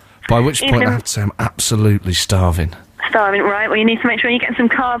meal, by which point I Evening- have to say I'm absolutely starving. Starving, right? Well, you need to make sure you get some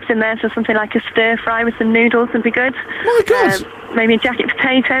carbs in there, so something like a stir fry with some noodles would be good. My God. Maybe a jacket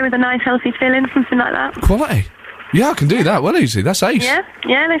potato with a nice healthy filling, something like that. Quality. Yeah, I can do that well easy. That's ace. Yeah,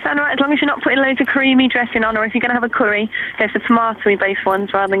 they sound all right, as long as you're not putting loads of creamy dressing on, or if you're going to have a curry, go for tomato-based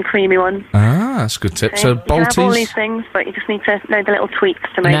ones rather than creamy ones. Ah, that's a good tip. So you can have all Balti's. these things, but you just need to know the little tweaks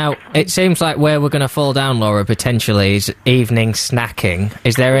to make. Now, it seems like where we're going to fall down, Laura, potentially, is evening snacking.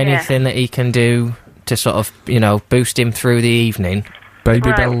 Is there anything that he can do to sort of, boost him through the evening? Baby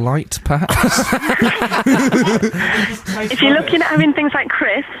Right. Bell Light, perhaps? If you're looking at having things like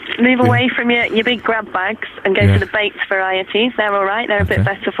crisps, move away from your big grab bags and go Yeah. for the baked varieties. They're all right. They're a bit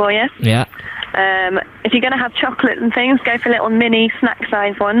better for you. Yeah. If you're going to have chocolate and things, go for little mini snack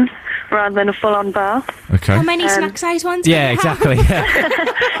size ones rather than a full-on bar. Okay. How many snack size ones? Yeah, can you have? exactly.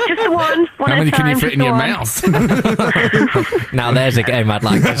 Yeah. Just the one. How at a many can you time, fit just in the your one. mouth? Now there's a game I'd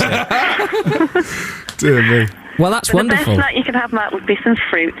like to see. Dear me. Well, that's The wonderful. best snack you could have, Matt, would be some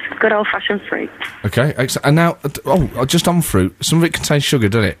fruit. Good old-fashioned fruit. Okay, excellent. And now, just on fruit, some of it contains sugar,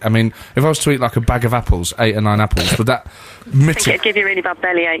 doesn't it? I mean, if I was to eat like a bag of apples, 8 or 9 apples, would that I think it'd mitigate? give you really bad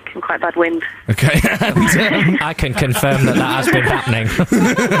bellyache and quite bad wind. Okay. I can confirm that has been happening.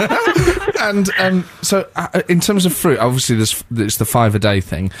 And so, in terms of fruit, obviously it's the 5 a day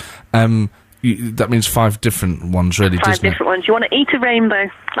thing. That means 5 different ones, really, 5 doesn't it? different ones. You want to eat a rainbow.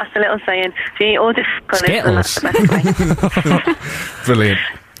 That's the little saying. If you eat all different colours, then that's the best way. Brilliant.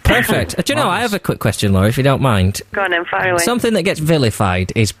 Perfect. Do you know, I have a quick question, Laura, if you don't mind. Go on then, fire away. Something that gets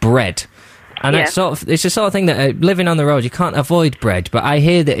vilified is bread. And Yeah. it's the sort of thing that, living on the road, you can't avoid bread, but I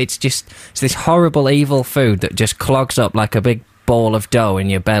hear that it's this horrible, evil food that just clogs up like a big ball of dough in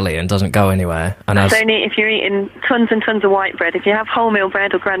your belly and doesn't go anywhere. And It's only if you're eating tons and tons of white bread. If you have wholemeal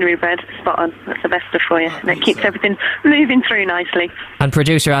bread or granary bread, spot on. That's the best stuff for you. And it keeps everything moving through nicely. And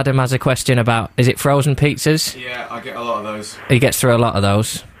producer Adam has a question about, is it frozen pizzas? Yeah, I get a lot of those. He gets through a lot of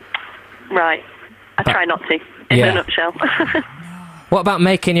those. Right. I try not to, in a nutshell. What about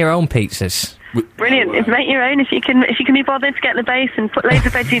making your own pizzas? Brilliant. Make your own if you can be bothered to get the base and put loads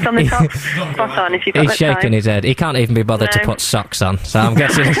of veggies on the top. Spot on if you've got He's shaking his head. He can't even be bothered to put socks on, so I'm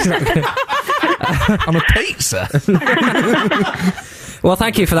guessing it's not good. I'm a pizza. Well,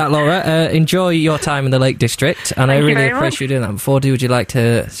 thank you for that, Laura. Enjoy your time in the Lake District, and I really appreciate you doing that. Before, would you like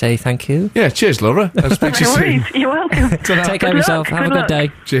to say thank you? Yeah, cheers, Laura. I'll speak to you soon. You're welcome. Take care of yourself. Have a good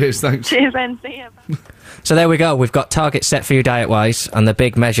day. Cheers, thanks. Cheers, Ben. See you. So there we go. We've got targets set for you diet-wise, and the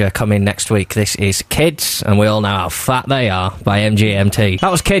big measure coming next week. This is Kids, and we all know how fat they are by MGMT. That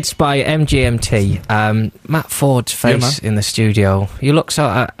was Kids by MGMT. Matt Ford's face in the studio. You look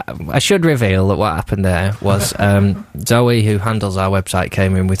so... I should reveal that what happened there was Zoe, who handles our website,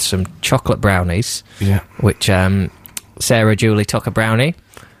 came in with some chocolate brownies, which Sarah Julie took a brownie.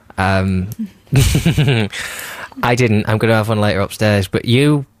 I didn't. I'm going to have one later upstairs. But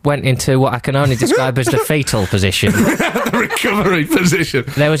you went into what I can only describe as the fetal position. The recovery position.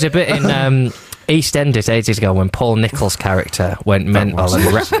 There was a bit in EastEnders ages ago when Paul Nicholls' character went mental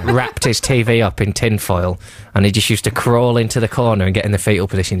and wrapped his TV up in tinfoil, and he just used to crawl into the corner and get in the fetal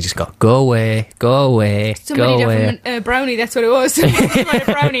position and just go away, go away, Somebody go away. Somebody brownie, that's what it was. He had a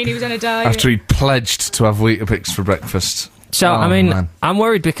brownie and he was on a diet. After he pledged to have Weetabix for breakfast. So, I'm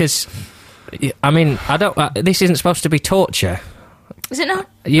worried because... I don't... this isn't supposed to be torture. Is it not?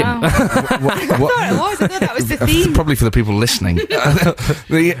 You, I thought it was. I thought that was the theme. Probably for the people listening.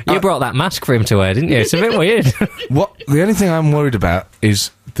 You brought that mask for him to wear, didn't you? It's a bit weird. The only thing I'm worried about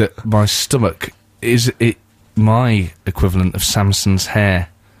is that my stomach is my equivalent of Samson's hair.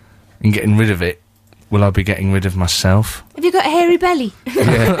 In getting rid of it, will I be getting rid of myself? Have you got a hairy belly?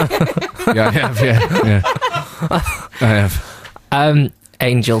 Yeah, I have. Yeah, I have.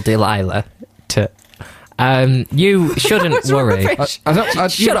 Angel Delilah to... you shouldn't worry. I don't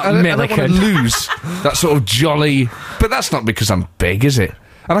want to lose that sort of jolly... But that's not because I'm big, is it?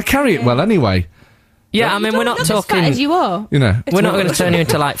 And I carry it well anyway. Yeah, we're not talking... as you are. You know, we're not going to turn you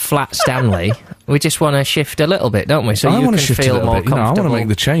into, like, Flat Stanley. We just want to shift a little bit, don't we? So you can feel more comfortable. I want to make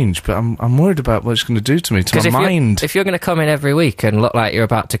the change, but I'm worried about what it's going to do to me, to my mind. If you're going to come in every week and look like you're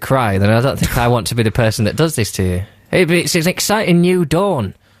about to cry, then I don't think I want to be the person that does this to you. It's an exciting new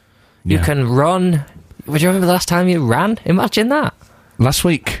dawn. You can run. Would you remember the last time you ran? Imagine that. Last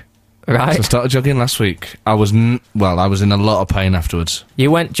week. Right. So I started jogging last week. I was in a lot of pain afterwards.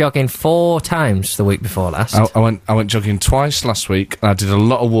 You went jogging 4 times the week before last. I went jogging twice last week. I did a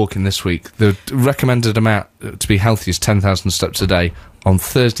lot of walking this week. The recommended amount to be healthy is 10,000 steps a day. On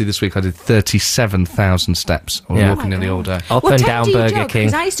Thursday this week, I did 37,000 steps. I was walking nearly all day. Up and down Burger King.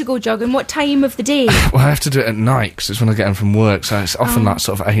 Because I used to go jogging. What time of the day? Well, I have to do it at night because it's when I get in from work. So it's often like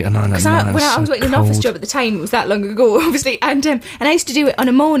sort of 8 or 9 at night. Because when I was working in an office job at the time, it was that long ago, obviously. And I used to do it on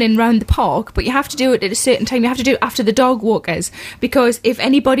a morning round the park, but you have to do it at a certain time. You have to do it after the dog walkers, because if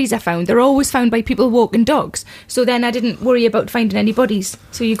any bodies are found, they're always found by people walking dogs. So then I didn't worry about finding any bodies.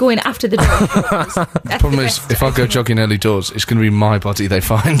 So you go in after the dog walkers. The problem is, if I go jogging early doors, it's going to be my body they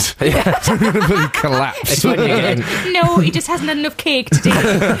find. Yeah. It's going to really collapse. No, he just hasn't had enough cake today.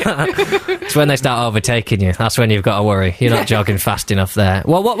 It's when they start overtaking you. That's when you've got to worry. You're not jogging fast enough there.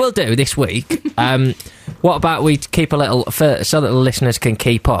 Well, what we'll do this week, what about we keep a little, so that the listeners can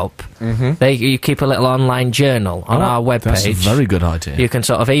keep up, you keep a little online journal on our webpage. That's a very good idea. You can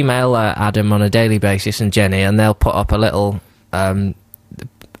sort of email Adam on a daily basis and Jenny, and they'll put up a little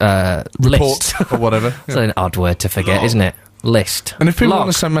report list. Or whatever. It's an odd word to forget, isn't it? List. And if people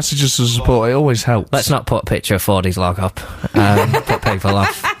want to send messages to support, it always helps. Let's not put a picture of Fordy's log up. Put people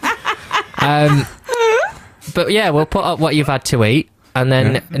off. But yeah, we'll put up what you've had to eat, and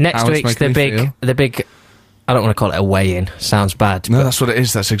then next week's the big. I don't want to call it a weigh-in. Sounds bad. No, that's what it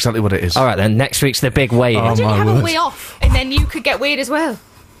is. That's exactly what it is. All right, then. Next week's the big weigh-in. Why don't you have a weigh off, and then you could get weighed as well.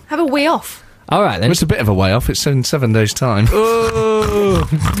 Have a weigh off. All right, then. Well, it's a bit of a way off. It's in 7 days' time.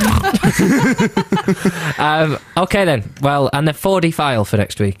 Okay, then. Well, and the 4D file for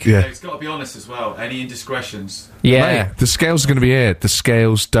next week. Yeah. It's got to be honest as well. Any indiscretions. Yeah. Mate, the scales are going to be here. The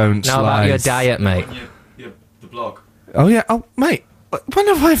scales don't slide. Now about your diet, mate. The blog. Oh, yeah. Oh, mate. When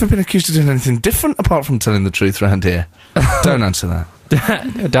have I ever been accused of doing anything different apart from telling the truth around here? Don't answer that.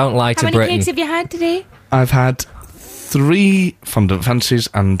 Don't lie to Britain. How many cakes have you had today? I've had 3 fondant fancies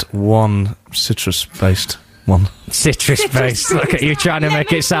and 1 citrus-based one. Citrus-based? Look at you trying to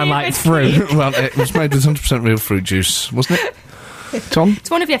make it sound like fruit. Well, it was made with 100% real fruit juice, wasn't it? John? It's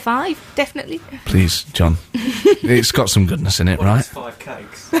one of your 5, definitely. Please, John. It's got some goodness in it, right? 5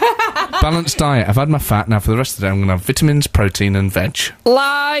 cakes. Balanced diet. I've had my fat. Now for the rest of the day I'm going to have vitamins, protein and veg.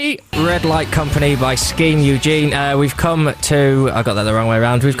 Lie! Red Light Company by Scheme Eugene. We've come to... I got that the wrong way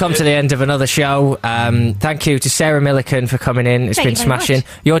around. We've come to the end of another show. Thank you to Sarah Millican for coming in. It's been smashing. Much.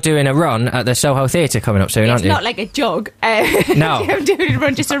 You're doing a run at the Soho Theatre coming up soon, aren't you? It's not like a jog. No. I'm doing a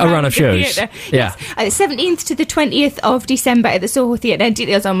run just around A run of the shoes. theatre. Yeah. Yes. 17th to the 20th of December at the Soho Theatre.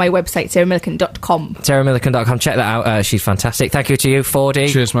 Details on my website, sarahmillican.com. sarahmillican.com. Check that out. She's fantastic. Thank you to you, 4D.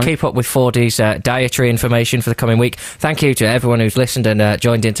 Cheers, mate. Keep up with 4D's dietary information for the coming week. Thank you to everyone who's listened and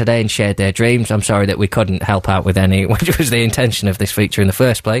joined in today and shared their dreams. I'm sorry that we couldn't help out with any, which was the intention of this feature in the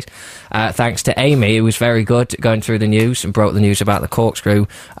first place. Thanks to Amy, who was very good going through the news and broke the news about the corkscrew.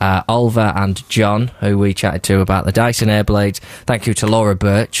 Olva and John, who we chatted to about the Dyson Airblades. Thank you to Laura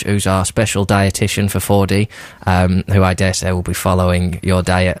Birch, who's our special dietitian for 4D, who I dare say will be following your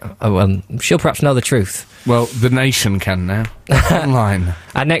diet. Oh, well, she'll perhaps know the truth. Well, the nation can now. Online.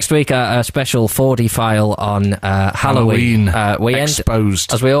 And next week, a special 4D file on Halloween. We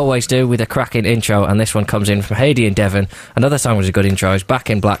Exposed. end, as we always do, with a cracking intro, and this one comes in from Haiti and Devon. Another song was a good intro is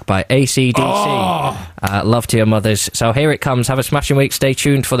Back in Black by AC/DC. Oh! Love to your mothers. So here it comes. Have a smashing week. Stay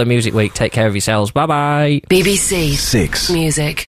tuned for the Music Week. Take care of yourselves. Bye-bye. BBC 6 Music.